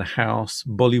played in the house,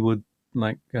 Bollywood,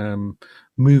 like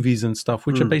movies and stuff,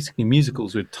 which are basically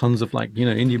musicals with tons of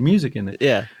Indian music in it.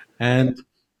 Yeah. And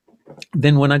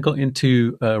then when I got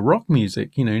into rock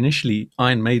music, initially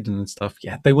Iron Maiden and stuff,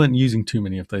 yeah, they weren't using too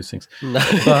many of those things. No.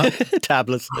 But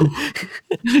Tablets.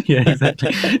 yeah,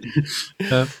 exactly.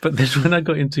 But then when I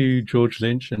got into George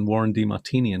Lynch and Warren D.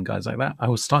 Martini and guys like that, I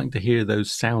was starting to hear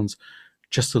those sounds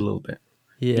just a little bit.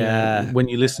 Yeah. When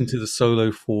you listen to the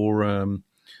solo for,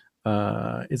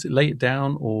 is it Lay It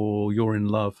Down or You're in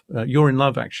Love? You're in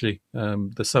Love, actually.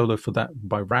 The solo for that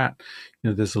by Rat,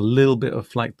 there's a little bit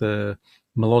of like the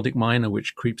melodic minor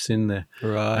which creeps in there.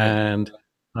 Right. And,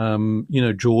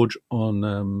 George on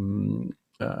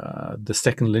the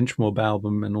second Lynch Mob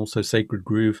album and also Sacred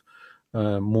Groove,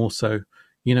 more so,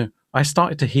 I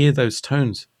started to hear those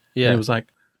tones. And it Yeah. was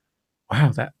like,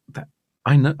 wow, that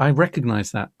I know, I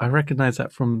recognize that. I recognize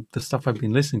that from the stuff I've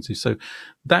been listening to. So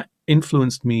that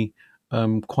influenced me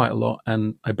quite a lot,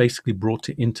 and I basically brought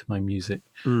it into my music.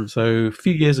 Mm. So a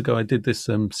few years ago, I did this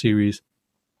series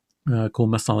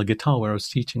called Masala Guitar, where I was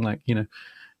teaching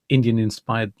Indian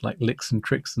inspired like licks and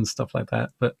tricks and stuff like that.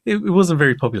 But it wasn't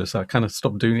very popular, so I kind of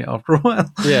stopped doing it after a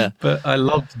while. Yeah. But I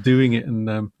loved doing it,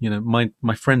 and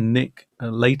my friend Nick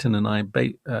Layton and I,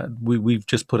 we've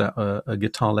just put out a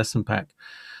guitar lesson pack,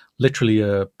 literally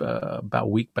about a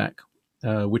week back,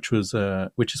 which is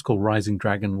called Rising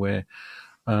Dragon, where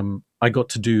I got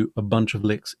to do a bunch of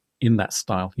licks in that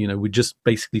style. We just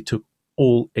basically took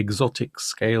all exotic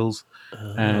scales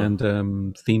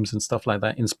and themes and stuff like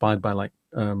that, inspired by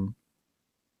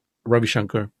Ravi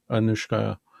Shankar,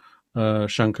 Anushka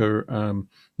Shankar,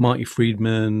 Marty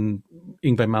Friedman,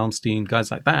 Yngwie Malmsteen,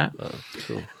 guys like that. Oh,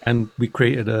 cool. And we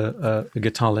created a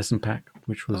guitar lesson pack,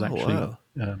 which was wow.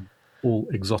 all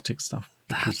exotic stuff.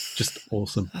 Which was just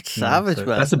awesome. That's savage, man.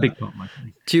 That's a big part of my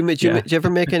thing. Do you ever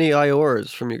make any IORs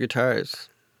from your guitars?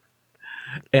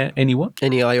 Any what?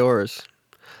 Any IORs?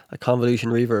 A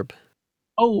convolution reverb?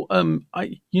 Oh,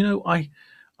 I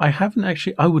haven't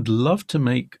actually. I would love to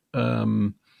make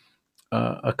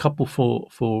a couple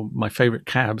for my favorite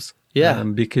cabs. Yeah,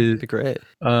 because that'd be great.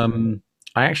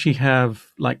 I actually have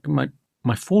like my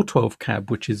 412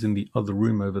 cab, which is in the other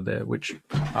room over there, which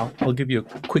I'll give you a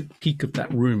quick peek of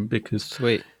that room, because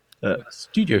Sweet. the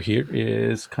studio here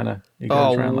is kind of,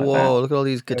 Oh, around like whoa, that. look at all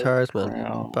these guitars, man.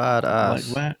 Around Badass. like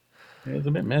that. It's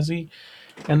a bit messy.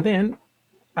 And then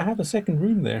I have a second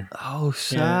room there. Oh,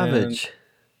 savage.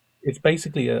 It's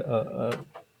basically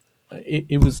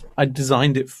it was, I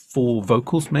designed it for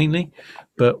vocals mainly,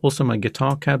 but also my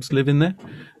guitar cabs live in there.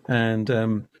 And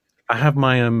I have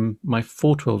my my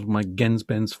 412, my Gens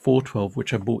Benz 412,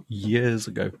 which I bought years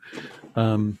ago.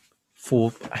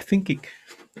 For I think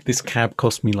this cab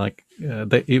cost me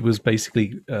it was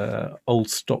basically old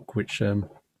stock, which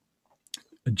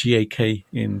GAK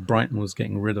in Brighton was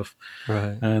getting rid of,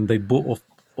 Right. and they bought off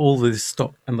all this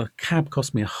stock, and the cab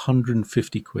cost me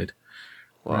 150 quid.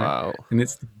 Wow. Right? And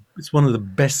it's one of the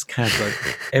best cabs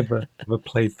I've ever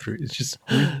played through. It's just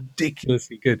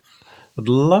ridiculously good. I'd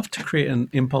love to create an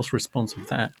impulse response of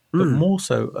that, but more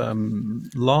so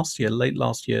late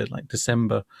last year, like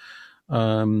December,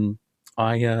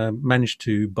 I managed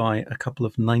to buy a couple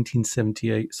of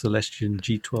 1978 Celestion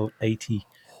G1280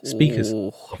 speakers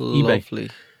off eBay, Lovely.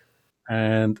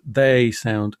 and they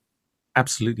sound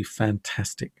absolutely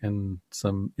fantastic, and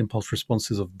some impulse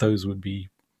responses of those would be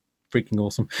freaking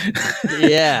awesome.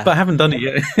 Yeah. But I haven't done it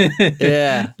yet.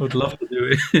 Yeah. Would love to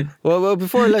do it. Well,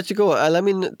 before I let you go,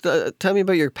 tell me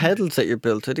about your pedals that you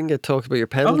built. I didn't get talked about your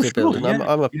pedals you built. And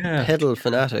I'm a pedal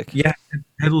fanatic. Yeah,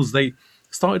 pedals. They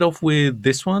started off with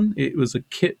this one. It was a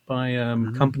kit by a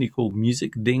company called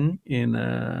Music Ding in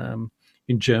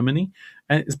Germany,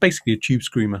 and it's basically a tube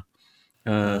screamer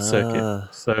circuit.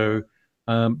 So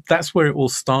that's where it all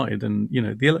started. And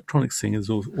the electronics thing has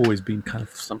always been kind of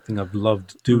something I've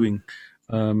loved doing.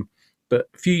 But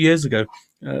a few years ago,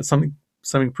 something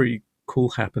pretty cool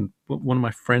happened. One of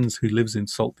my friends who lives in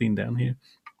Saltine down here,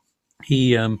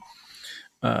 he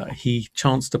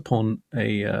chanced upon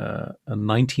a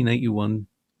 1981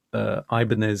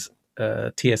 Ibanez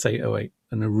TS-808,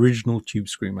 an original tube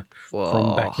screamer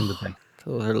from back in the day.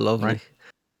 Those are lovely. Right?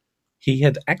 He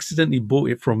had accidentally bought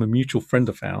it from a mutual friend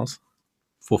of ours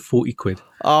for 40 quid.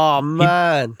 Oh,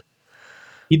 man.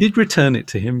 He did return it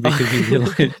to him because he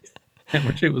realized how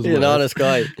much it was worth. An honest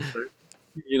guy.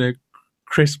 So,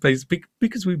 Chris pays,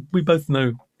 because we both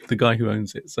know the guy who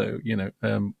owns it. So,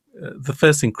 the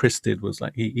first thing Chris did was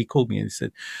he called me and he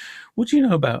said, "What do you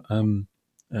know about the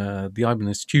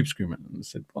Ibanez tube screamer?" And I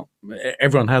said, "Well,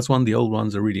 everyone has one. The old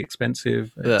ones are really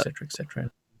expensive, etc.,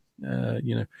 etc."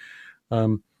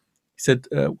 He said,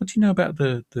 "What do you know about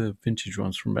the vintage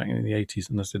ones from back in the 80s?"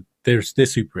 And I said, "They're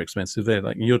super expensive.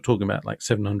 They're you're talking about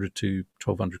 700 to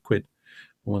 1,200 quid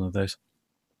for one of those."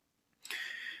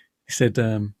 He said,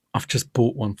 I've just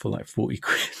bought one for like 40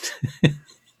 quid.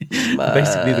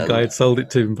 Basically, the guy Man. had sold it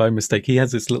to him by mistake. He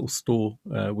has this little store,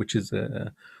 which is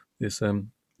this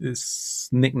this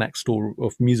knick-knack store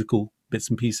of musical bits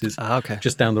and pieces Ah, okay.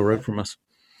 just down the road from us.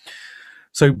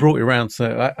 So he brought it around.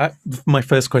 So my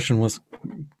first question was,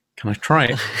 can I try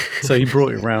it? So he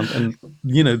brought it around, and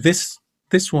this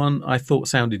one I thought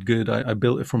sounded good. I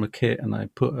built it from a kit, and I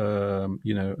put a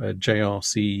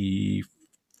JRC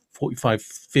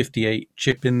 4558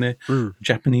 chip in there, Mm.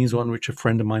 Japanese one, which a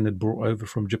friend of mine had brought over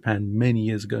from Japan many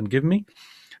years ago and given me.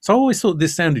 So I always thought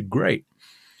this sounded great.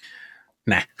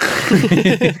 Nah.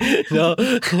 No.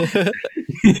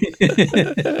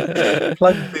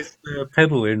 Plugged this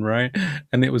pedal in, right?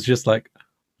 And it was just like,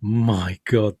 my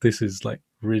God, this is like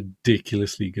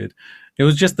ridiculously good. It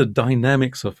was just the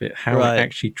dynamics of it, how it Right.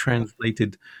 actually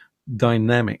translated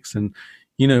dynamics. And,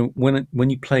 when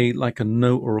you play like a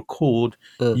note or a chord,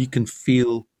 Uh, you can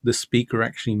feel the speaker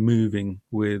actually moving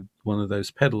with one of those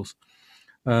pedals.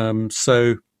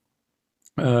 So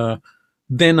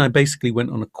then I basically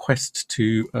went on a quest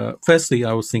to. Firstly,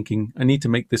 I was thinking I need to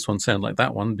make this one sound like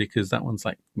that one because that one's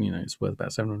like it's worth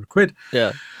about 700 quid.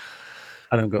 yeah.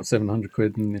 I don't got 700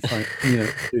 quid, and if I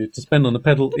to spend on a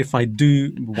pedal, if I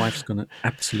do, my wife's gonna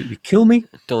absolutely kill me.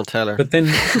 Don't tell her. But then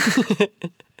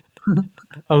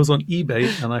I was on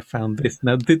eBay and I found this.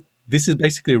 Now this is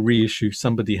basically a reissue.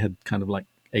 Somebody had kind of like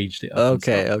aged it up and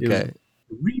Okay. stuff. It was Okay. a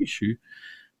reissue,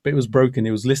 but it was broken.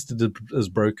 It was listed as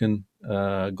broken.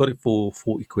 Got it for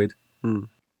 40 quid. Mm.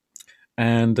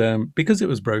 And because it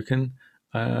was broken,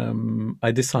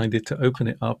 I decided to open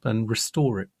it up and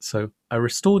restore it. So I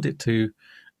restored it to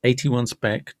 81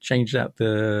 spec, changed out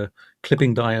the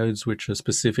clipping diodes, which are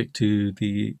specific to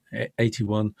the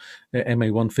 81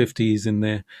 MA150s in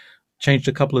there, changed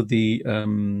a couple of the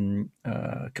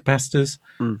capacitors,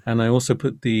 Mm. and I also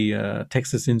put the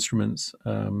Texas Instruments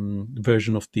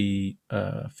version of the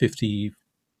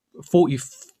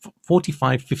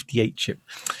 4558 chip.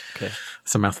 Okay.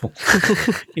 It's a mouthful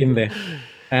in there.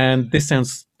 And this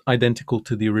sounds identical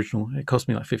to the original. It cost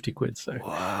me like 50 quid. So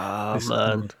Wow, this is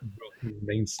man. my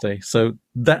mainstay. So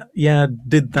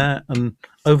did that. And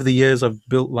over the years, I've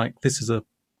built this is a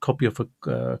copy of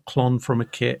a clone from a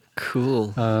kit.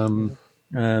 Cool.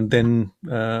 And then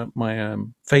my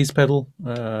phase pedal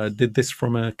did this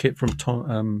from a kit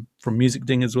from Music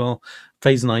Ding as well.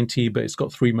 Phase 90, but it's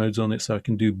got 3 modes on it, so I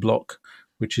can do block,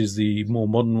 which is the more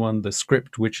modern one, the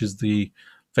script, which is the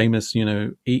famous,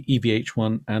 EVH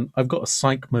one, and I've got a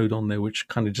psych mode on there, which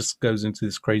kind of just goes into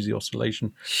this crazy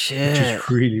oscillation, which Shit. is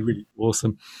really, really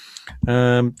awesome.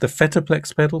 The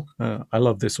Fetaplex pedal, I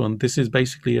love this one. This is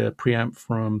basically a preamp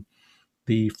from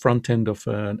the front end of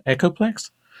an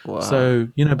Echoplex. Wow. So,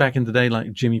 back in the day,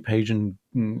 like Jimmy Page and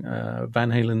Van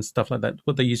Halen, stuff like that,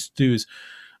 what they used to do is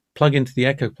plug into the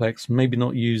Echoplex, maybe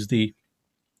not use the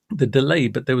delay,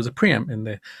 but there was a preamp in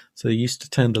there. So they used to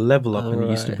turn the level up and it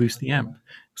used to Alright. boost the amp.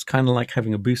 It's kind of like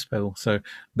having a boost pedal. So,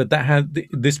 but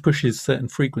this pushes certain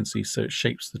frequencies, so it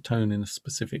shapes the tone in a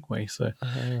specific way. So,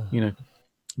 Ah.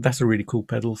 that's a really cool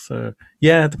pedal. So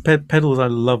yeah, the pedals I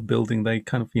love building. They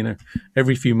kind of,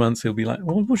 every few months it'll be like,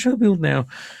 well, what should I build now?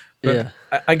 But Yeah.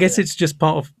 I guess it's just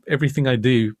part of everything I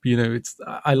do.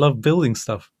 I love building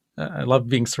stuff. I love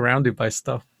being surrounded by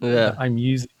stuff Yeah. that I'm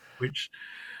using, which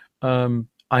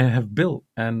I have built.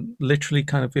 And literally,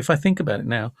 kind of, if I think about it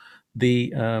now,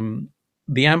 the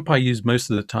amp I use most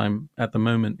of the time at the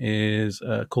moment is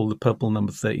called the Purple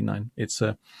Number 39. It's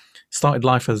started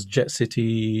life as Jet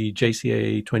City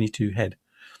JCA 22 head.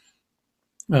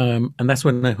 And that's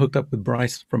when I hooked up with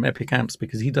Bryce from Epic Amps,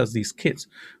 because he does these kits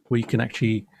where you can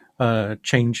actually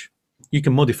you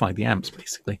can modify the amps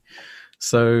basically.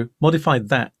 So modified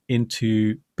that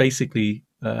into basically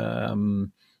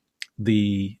the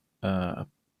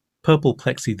Purple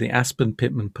Plexi, the Aspen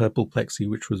Pittman Purple Plexi,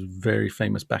 which was very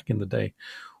famous back in the day.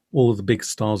 All of the big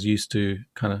stars used to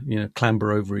kind of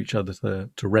clamber over each other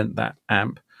to rent that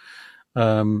amp,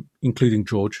 including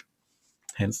George,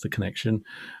 hence the connection,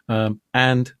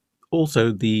 and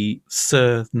also the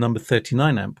Sir number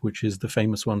 39 amp, which is the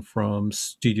famous one from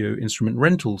Studio Instrument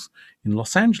Rentals in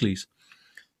Los Angeles.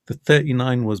 The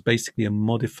 39 was basically a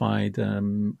modified,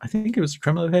 I think it was a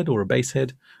tremolo head or a bass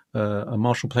head, a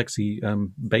Marshall Plexi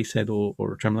bass head or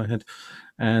a tremolo head.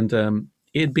 And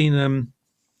it had been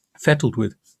fettled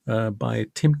with by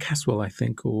Tim Caswell, I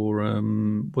think, or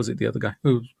was it the other guy?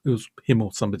 It was him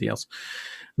or somebody else.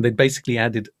 And they basically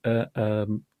added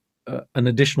an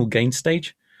additional gain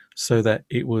stage so that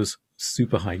it was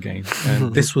super high gain.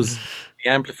 And this was the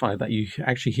amplifier that you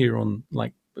actually hear on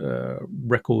like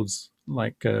records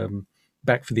like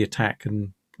Back for the Attack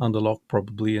and under lock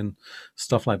probably and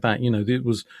stuff like that. It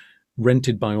was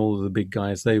rented by all of the big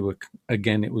guys. They were,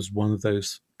 again, it was one of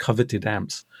those coveted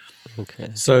amps.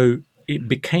 Okay. So it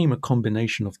became a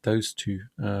combination of those two.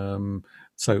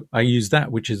 So I use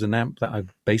that, which is an amp that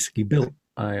I've basically built.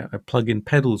 I plug in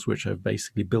pedals, which I've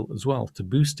basically built as well to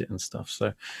boost it and stuff.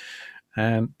 So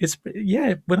it's,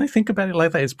 yeah, when I think about it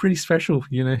like that, it's pretty special,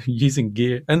 using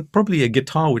gear, and probably a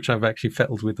guitar, which I've actually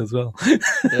fiddled with as well.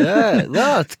 Yeah,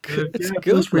 no, it's good. It's Yeah, it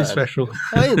good, feels pretty man. special.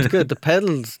 I think it's good. The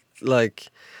pedals, like,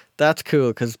 that's cool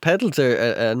because pedals are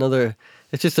another.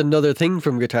 It's just another thing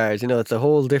from guitars. It's a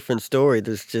whole different story.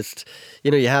 There's just,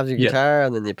 you have your Yeah. guitar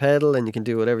and then you pedal and you can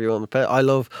do whatever you want with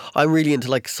pedal. I'm really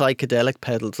into like psychedelic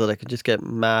pedals that I can just get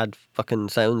mad fucking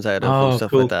sounds out of and Oh,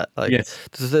 stuff cool. like that. Like, Yes.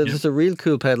 there's a real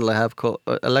cool pedal I have called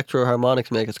Electro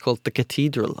Harmonics make. It's called the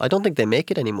Cathedral. I don't think they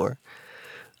make it anymore.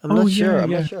 I'm Oh, not yeah, sure.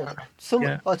 I'm yeah. not sure. Some,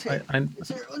 Yeah, I'll tell you, I is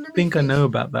there underneath think I this? know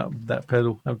about that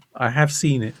pedal. I have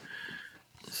seen it.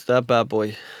 It's that bad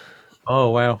boy.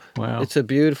 Oh, wow. It's a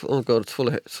beautiful. Oh god, it's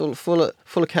full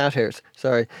of cat hairs.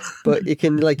 Sorry, but you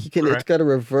can. It's Right. got a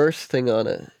reverse thing on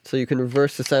it, so you can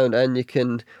reverse the sound, and you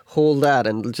can hold that,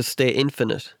 and it'll just stay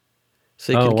infinite.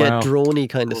 So you Oh, can get wow. droney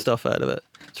kind of stuff out of it.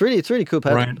 It's really cool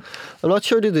pedal. Right. I'm not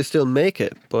sure do they still make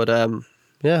it, but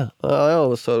yeah, I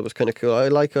always thought it was kind of cool. I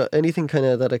like anything kind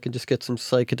of that I can just get some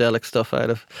psychedelic stuff out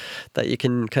of, that you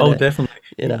can kind Oh, of, definitely.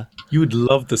 you know. You would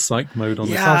love the psych mode on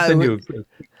this. Yeah, I'll send you a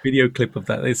video clip of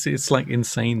that. It's like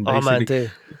insane, Oh man, basically.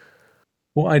 do.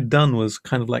 What I'd done was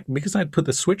kind of like, because I'd put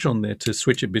the switch on there to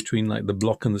switch it between like the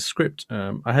block and the script.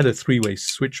 I had a 3-way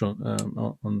switch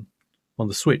on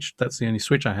the switch. That's the only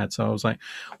switch I had. So I was like,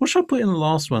 what should I put in the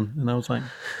last one? And I was like,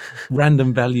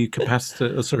 random value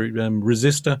capacitor,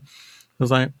 resistor. I was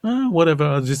like, whatever,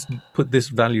 I'll just put this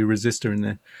value resistor in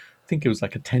there. I think it was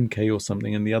like a 10K or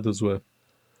something, and the others were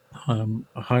a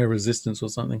higher resistance or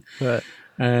something. Right.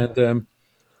 And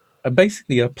I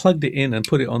plugged it in and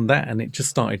put it on that, and it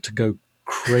just started to go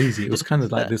crazy. It was kind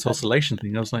of like this oscillation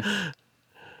thing. I was like,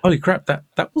 holy crap, that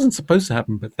wasn't supposed to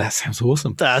happen, but that sounds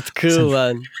awesome. That's cool,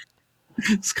 man.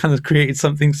 It's kind of created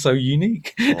something so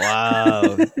unique.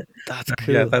 Wow, that's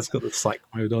cool. Yeah, that's got the psych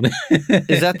mode on it.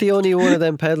 Is that the only one of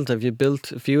them pedals? Have you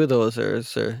built a few of those, or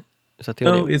is that the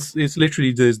No, only? it's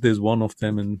literally there's one of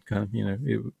them, and kind of,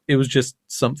 it was just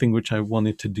something which I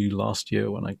wanted to do last year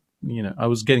when I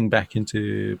was getting back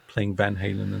into playing Van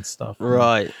Halen and stuff,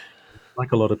 Right.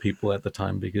 like a lot of people at the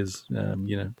time, because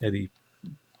Eddie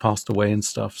passed away and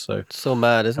stuff. So So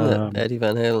mad, isn't it? um, Eddie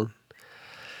Van Halen.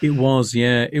 it was,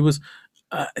 yeah,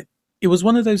 uh, it was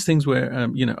one of those things where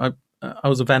I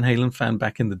was a Van Halen fan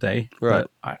back in the day, Right.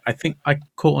 but I think I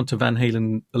caught onto Van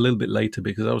Halen a little bit later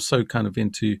because I was so kind of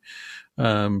into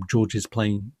George's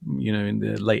playing, in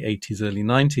the late 80s, early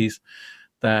 90s,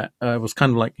 that I was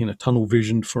kind of like, tunnel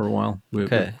visioned for a while. We're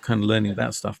Okay. kind of learning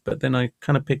that stuff. But then I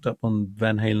kind of picked up on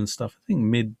Van Halen stuff, I think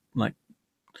mid like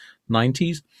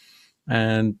 90s.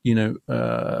 And,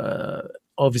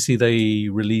 obviously they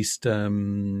released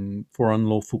For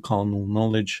Unlawful Carnal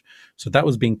Knowledge. So that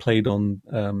was being played on,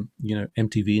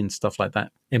 MTV and stuff like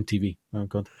that. MTV, oh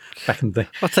God, back in the day.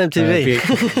 What's MTV?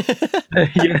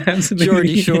 Yeah, absolutely.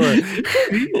 Geordie Shore.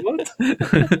 What?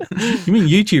 You mean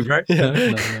YouTube, right?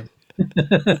 Yeah.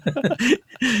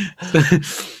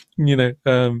 No.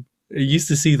 I used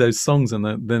to see those songs, and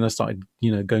then I started,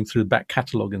 going through the back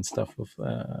catalogue and stuff of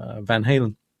Van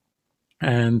Halen,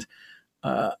 and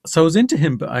so I was into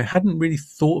him, but I hadn't really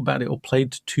thought about it or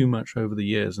played too much over the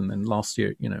years. And then last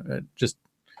year, just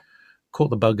caught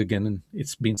the bug again, and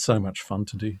it's been so much fun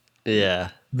to do. Yeah.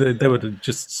 They were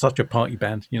just such a party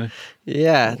band,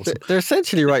 Yeah. Awesome. They're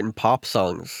essentially writing pop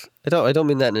songs. I don't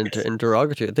mean that in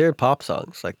derogatory. They're pop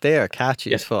songs. Like, they are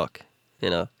catchy as fuck.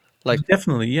 Like,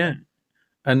 Definitely, yeah.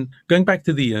 And going back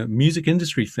to the music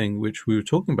industry thing, which we were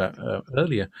talking about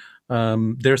earlier,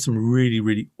 there are some really,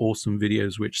 really awesome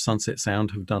videos which Sunset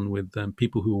Sound have done with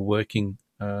people who were working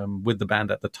with the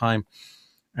band at the time,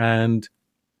 and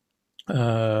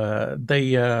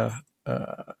they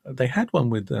had one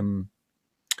with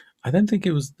I don't think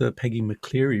it was the Peggy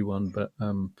McCleary one, but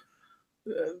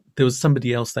there was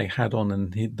somebody else they had on,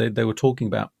 and they were talking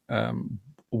about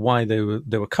why there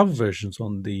were cover versions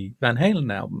on the Van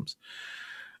Halen albums.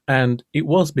 And it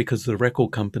was because the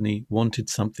record company wanted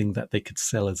something that they could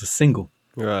sell as a single.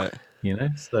 right.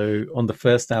 So on the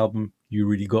first album, You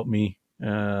Really Got Me,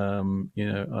 then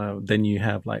you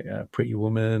have like Pretty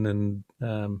Woman and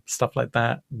stuff like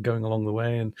that going along the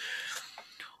way, and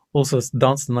also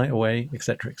Dance the Night Away,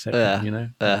 etc., etc.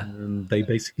 Yeah. And they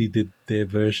basically did their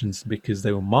versions because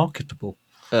they were marketable.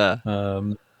 Yeah.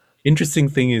 Interesting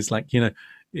thing is, like,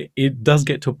 it does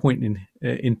get to a point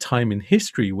in time in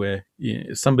history where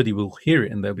somebody will hear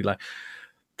it and they'll be like,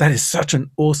 "That is such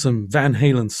an awesome Van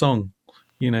Halen song,"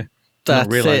 you know, not That's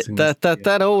it. realizing that.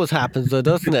 That always happens though,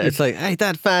 doesn't it? It's like, hey,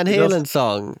 that Van It does. Halen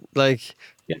song, like,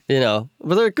 Yeah.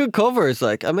 but they're good covers.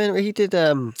 Like, I mean, he did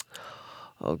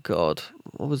oh God,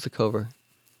 what was the cover?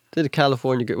 Did a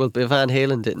California Girl? Well, Van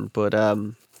Halen didn't, but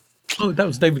Oh, that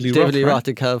was David Lee David Roth, Lee right? Roth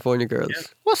did California Girls. Yeah.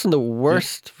 Wasn't the Yeah.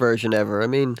 worst version ever. I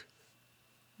mean,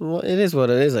 well, it is what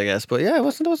it is, I guess. But yeah, it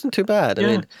wasn't too bad. I Yeah.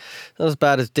 mean, not as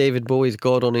bad as David Bowie's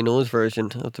God Only Knows version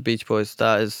of the Beach Boys.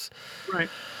 That is Right.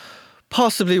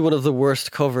 possibly one of the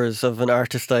worst covers of an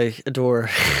artist I adore.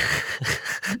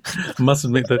 I must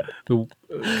admit that the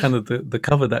kind of the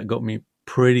cover that got me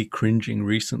pretty cringing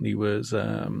recently was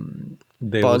there Bon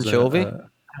was Jovi?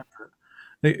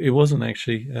 it wasn't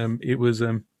actually it was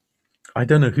I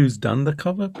don't know who's done the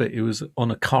cover, but it was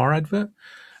on a car advert,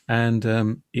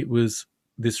 and it was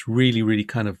this really really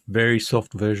kind of very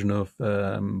soft version of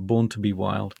Born to Be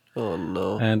Wild, Oh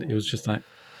no. and it was just like,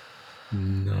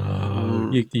 no,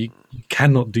 you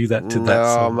cannot do that to that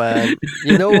No, song. man.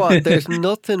 You know what? There's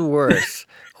nothing worse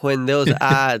when those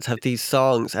ads have these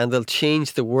songs and they'll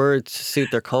change the words to suit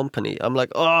their company. I'm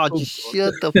like, oh, just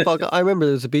shut the fuck up. I remember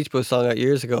there was a Beach Boys song out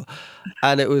years ago,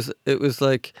 and it was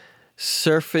like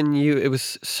surfing you. It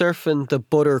was surfing the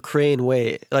Butter Crane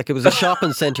Way. Like it was a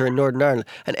shopping centre in Northern Ireland,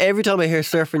 and every time I hear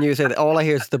surfing USA, all I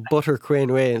hear is the Butter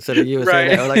Crane Way instead of USA.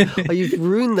 Right. Now. I'm like, oh, you've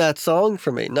ruined that song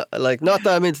for me. Not that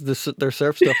I'm into their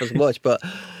surf stuff as much, but.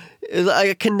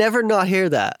 I can never not hear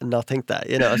that and not think that,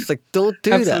 It's like, don't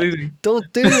do Absolutely. that.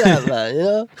 Don't do that,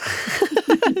 man,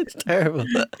 It's terrible.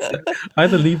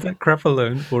 Either leave that crap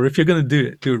alone, or if you're going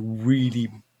to do a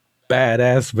really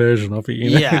badass version of it.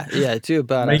 Yeah, do a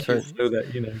badass Make it version. so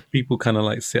that people kind of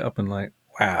like sit up and like,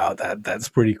 wow, that's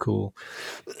pretty cool.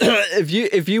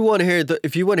 If you want to hear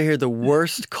the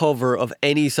worst cover of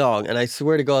any song, and I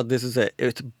swear to God, this is it.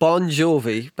 It's Bon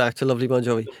Jovi. Back to lovely Bon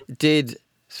Jovi. Did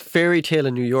Fairy Tale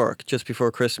in New York just before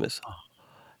Christmas.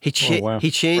 Wow.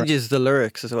 He changes the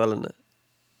lyrics as well in it,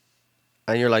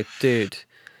 and you're like, dude,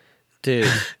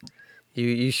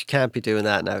 you can't be doing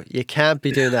that now. You can't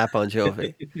be doing that, Bon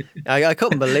Jovi. I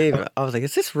couldn't believe it. I was like,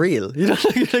 is this real?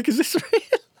 Like, is this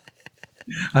real?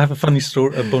 I have a funny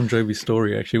story, a Bon Jovi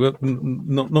story actually. Well,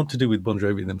 not to do with Bon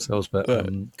Jovi themselves, but Right.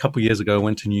 a couple of years ago, I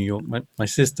went to New York. My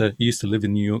sister used to live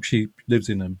in New York. She lives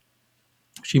in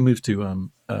she moved to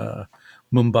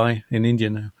Mumbai in India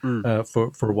now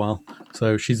for a while.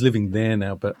 So she's living there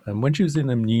now. But when she was in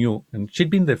New York, and she'd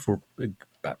been there for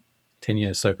about 10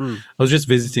 years, so I was just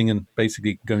visiting and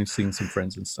basically going seeing some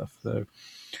friends and stuff. So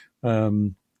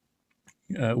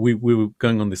we were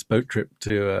going on this boat trip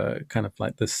to kind of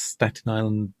like the Staten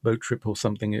Island boat trip or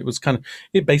something. It was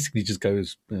it basically just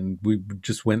goes, and we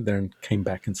just went there and came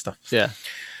back and stuff. Yeah.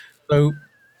 So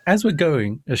as we're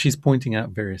going, she's pointing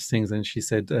out various things, and she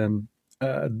said, they're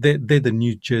the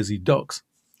New Jersey docks.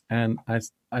 And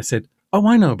I said, oh,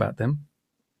 I know about them.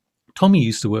 Tommy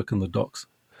used to work on the docks.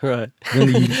 Right.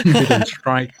 Then the union didn't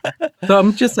strike. So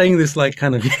I'm just saying this like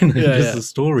kind of, just a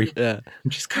story. Yeah.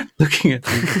 And she's kind of looking at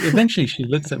me. Eventually she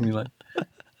looks at me like,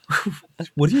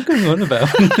 what are you going on about?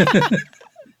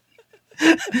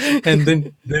 And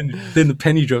then the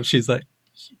penny drops. She's like,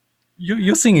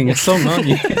 you're singing a song, aren't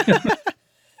you?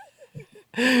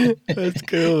 That's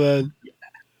cool, man.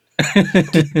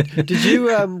 Did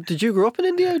you grow up in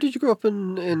India or did you grow up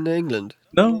in England?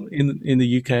 No, in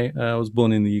the UK. I was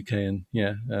born in the UK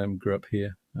and grew up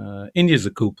here. India's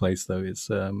a cool place though. It's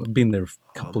I've been there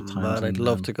a couple times. Man, I'd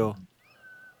love to go.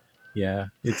 Yeah,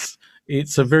 it's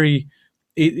a very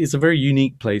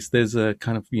unique place. There's a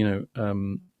kind of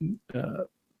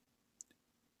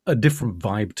a different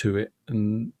vibe to it,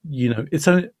 and it's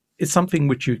something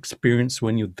which you experience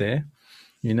when you're there.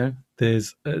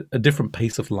 There's a different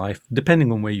pace of life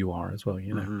depending on where you are as well.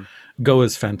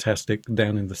 Goa's fantastic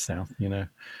down in the south.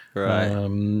 Right.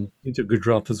 Into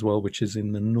Gujarat as well, which is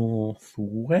in the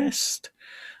northwest,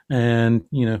 and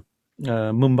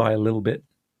Mumbai a little bit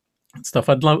and stuff.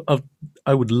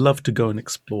 I would love to go and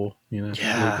explore. A little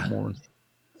bit more and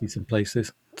see some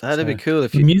places. That'd be cool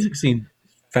if the you. music scene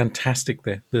fantastic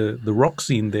there. The rock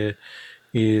scene there.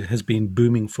 It has been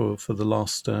booming for the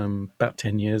last about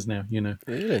 10 years now.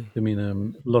 Really? I mean,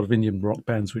 a lot of Indian rock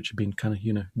bands which have been kind of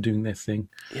doing their thing.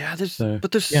 Yeah, there's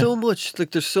so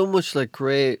much like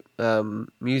great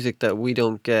music that we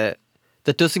don't get,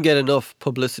 that doesn't get enough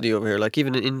publicity over here. Like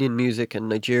even in Indian music and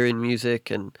Nigerian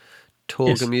music and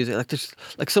Toga music, like there's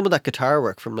like some of that guitar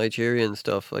work from Nigerian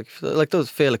stuff, like those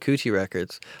Fela Kuti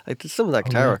records. Like there's some of that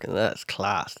guitar work and that's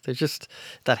class. They're just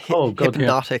that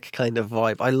hypnotic kind of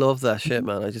vibe. I love that shit,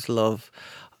 man. I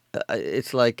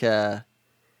it's like yeah,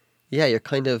 you're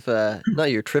kind of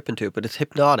not you're tripping to it, but it's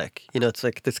hypnotic. You know, it's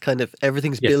like this kind of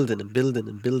everything's Yes. building and building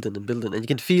and building and building, and you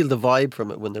can feel the vibe from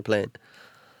it when they're playing.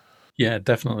 Yeah,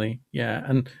 definitely. Yeah,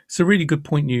 and it's a really good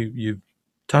point you've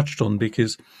touched on,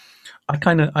 because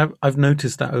I've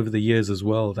noticed that over the years as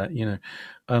well, that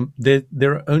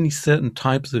there are only certain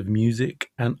types of music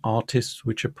and artists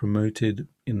which are promoted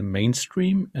in the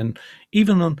mainstream, and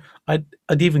even on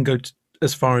I'd even go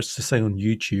as far as to say on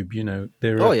YouTube.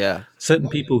 There Oh are yeah, certain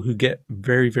people who get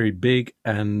very very big,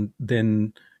 and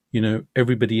then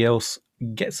everybody else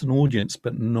gets an audience,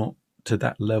 but not to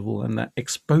that level, and that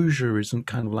exposure isn't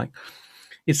kind of like,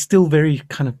 it's still very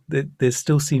kind of, there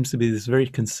still seems to be this very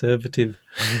conservative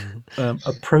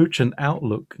approach and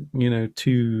outlook,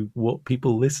 to what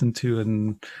people listen to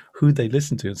and who they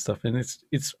listen to and stuff. And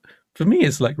it's for me,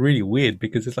 it's like really weird,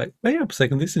 because it's like, wait up a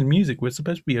second, this is music. We're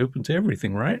supposed to be open to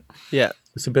everything, right? yeah.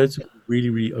 We're supposed to be really,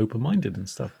 really open minded and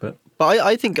stuff. But But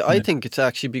I yeah, think it's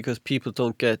actually because people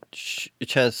don't get a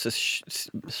chance to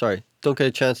sorry, don't get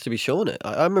a chance to be shown it.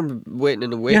 I remember waiting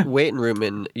in a yeah, waiting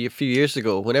room a few years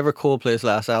ago, whenever Coldplay's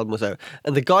last album was out,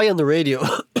 and the guy on the radio,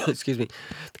 excuse me,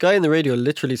 the guy on the radio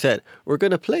literally said, "We're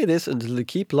going to play this until they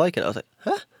keep liking it." I was like,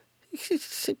 "Huh?"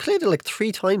 He played it like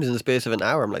 3 times in the space of an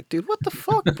hour. I'm like, dude, what the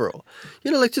fuck, bro?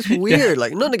 You know, like just yeah, weird.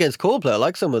 Like nothing against Coldplay. I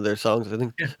like some of their songs. I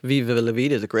think yeah. Viva La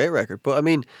Vida is a great record. But I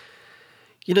mean,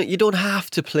 you know, you don't have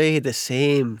to play the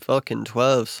same fucking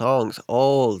 12 songs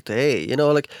all day. You know,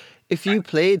 like if you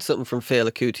played something from Fela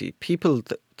Kuti, people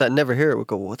that never hear it would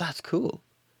go, well, that's cool.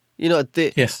 You know,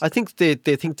 Yes. I think they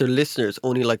think their listeners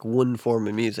only like one form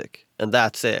of music and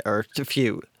that's it, or a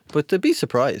few. But they'd be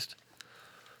surprised.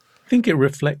 I think it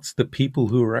reflects the people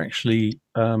who are actually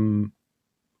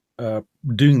uh,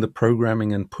 doing the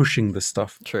programming and pushing the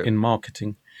stuff True, in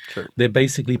marketing. true. They're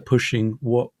basically pushing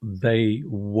what they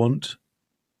want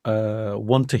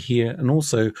to hear, and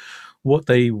also what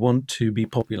they want to be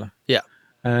popular. Yeah,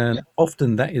 And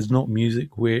often that is not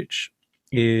music which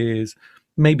is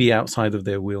maybe outside of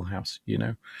their wheelhouse.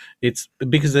 It's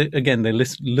because again, they're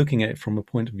looking at it from a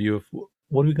point of view of,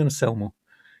 what are we going to sell more?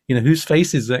 Whose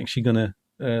face is actually going to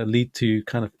lead to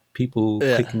kind of people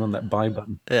yeah, clicking on that buy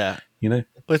button? yeah. You know,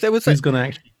 But it was who's going to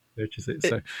actually purchase it?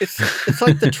 So it's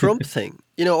like the Trump thing.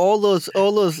 You know, all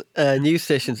those news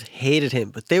stations hated him,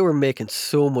 but they were making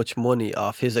so much money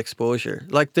off his exposure.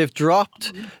 Like they've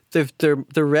dropped, their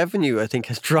revenue I think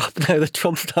has dropped now that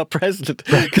Trump's not president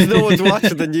because no one's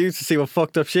watching the news to see what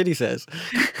fucked up shit he says.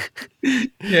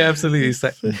 yeah, absolutely. It's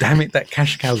like, damn it, that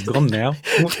cash cow's gone now.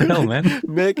 What the hell, man?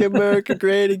 Make America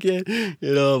great again.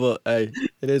 You know, but hey,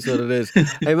 it is what it is.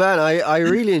 Hey man, I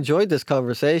really enjoyed this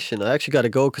conversation. I actually got to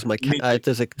go because my Me cat,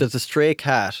 there's a stray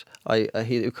cat.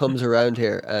 Who comes around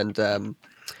here and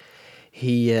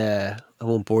he I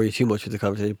won't bore you too much with the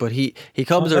conversation, but he Oh,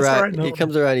 comes that's all around. right. He No.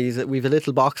 comes around. We've a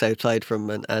little box outside from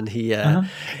him, and Uh-huh.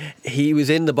 he was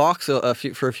in the box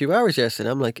for a few hours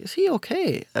yesterday. I'm like, is he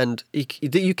okay? And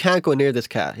you can't go near this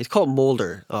cat. He's called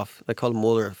Mulder. I call him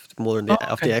Mulder Oh,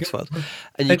 off the okay. X Files,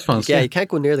 and X-Files, yeah, yeah. you can't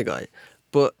go near the guy.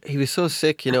 But he was so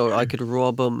sick, you know, I could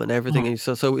rub him and everything. Oh, And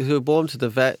so we brought him to the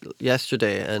vet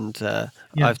yesterday, and I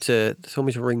yeah. have to. Told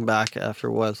me to ring back after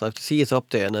a while, so I have to see his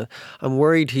update. And I'm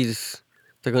worried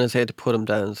they're going to say to put him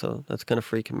down, so that's kind of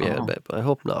freaking me out a Oh, bit. But I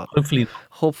hope not. hopefully not.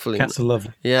 Hopefully, Cats are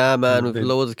lovely. yeah, man. We've They're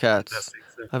loads of cats. fantastic.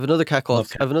 So love I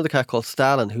cats. have another cat called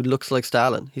Stalin who looks like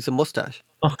Stalin. He's a mustache.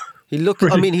 Oh, He looks. I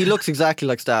really mean, he looks exactly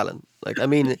like Stalin. Like, I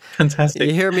mean, you fantastic.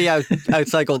 hear me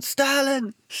outside going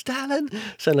Stalin, Stalin.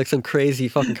 Sound like some crazy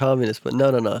fucking communist, but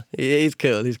no. He's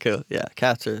cool. He's cool. Yeah,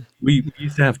 cats are. We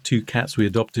used to have two cats we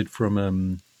adopted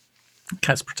from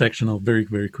Cats Protection. I'll very,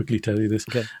 very quickly tell you this.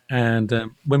 Okay. And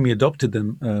when we adopted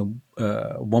them,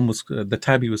 one was the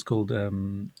tabby was called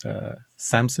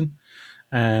Samson,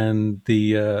 and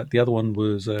the other one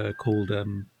was called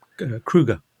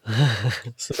Kruger.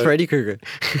 So Freddy Krueger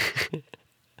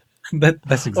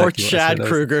that's or exactly what I said. Chad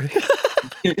Krueger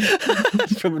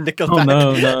from Oh Nickelback.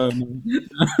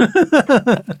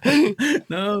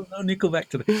 no, Nickelback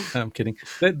today. No, I'm kidding.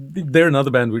 They're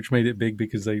another band which made it big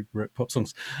because they wrote pop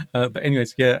songs. But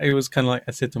anyways, yeah, it was kind of like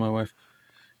I said to my wife,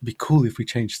 it'd be cool if we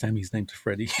changed Sammy's name to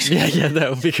Freddie. Yeah, that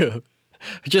would be cool.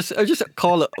 I just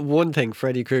call it one thing,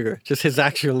 Freddy Krueger. Just his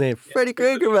actual name, Freddy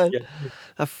Krueger, man.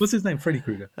 Yeah. What's his name? Freddie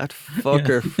Krueger. That Yeah.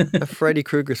 fucker, Freddy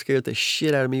Krueger scared the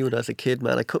shit out of me when I was a kid,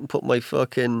 man. I couldn't put my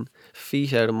fucking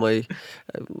feet out of my.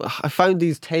 I found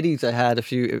these teddies I had a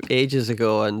few ages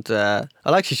ago, and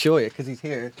I'll actually show you because he's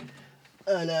here.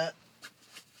 And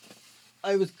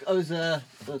I was. Oh,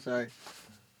 sorry.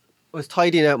 was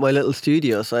tidying out my little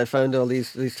studio, so I found all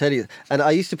these teddies, and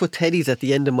I used to put teddies at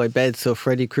the end of my bed so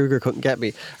Freddy Krueger couldn't get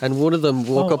me. And one of them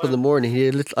woke Oh, up in wow. the morning.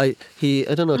 I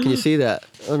don't know. Can you see that?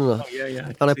 I don't know. Oh, yeah, I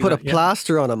can And I see put a that. Yeah.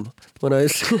 plaster on him when I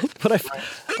was, but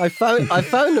I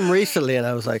found him recently, and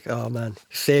I was like, oh man,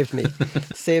 saved me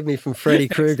from Freddy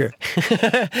Krueger.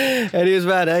 Anyways,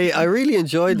 man, I really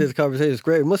enjoyed this conversation. It's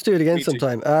great. We must do it again Me too.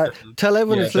 sometime. Tell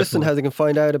everyone Yeah, who's listening definitely. how they can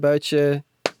find out about you,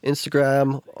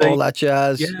 Instagram, They, all that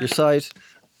jazz, yeah, your site.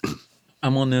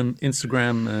 I'm on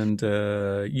Instagram and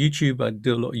YouTube. I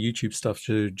do a lot of YouTube stuff.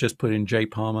 So just put in Jay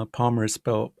Palmer. Palmer is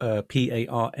spelled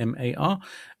Parmar.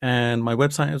 And my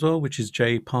website as well, which is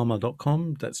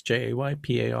jaypalmer.com. That's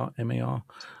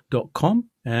JAYPARMAR.com.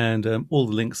 And all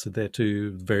the links are there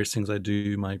to various things I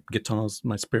do, my guitars,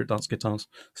 my spirit dance guitars,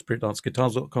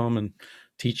 spiritdanceguitars.com, and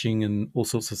teaching and all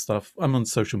sorts of stuff. I'm on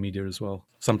social media as well,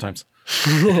 sometimes,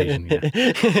 occasionally.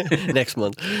 Yeah. Next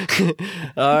month.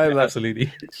 All right, man.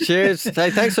 Absolutely. Cheers.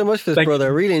 Thanks so much for this, Thank brother. I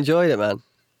you. really enjoyed it, man.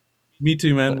 Me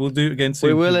too, man. We'll do it again We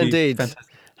soon. will It'll be indeed. fantastic.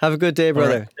 Have a good day, All right.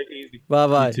 brother. Take it easy. Bye You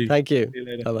bye. too. Thank you. See you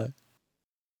later. Bye bye.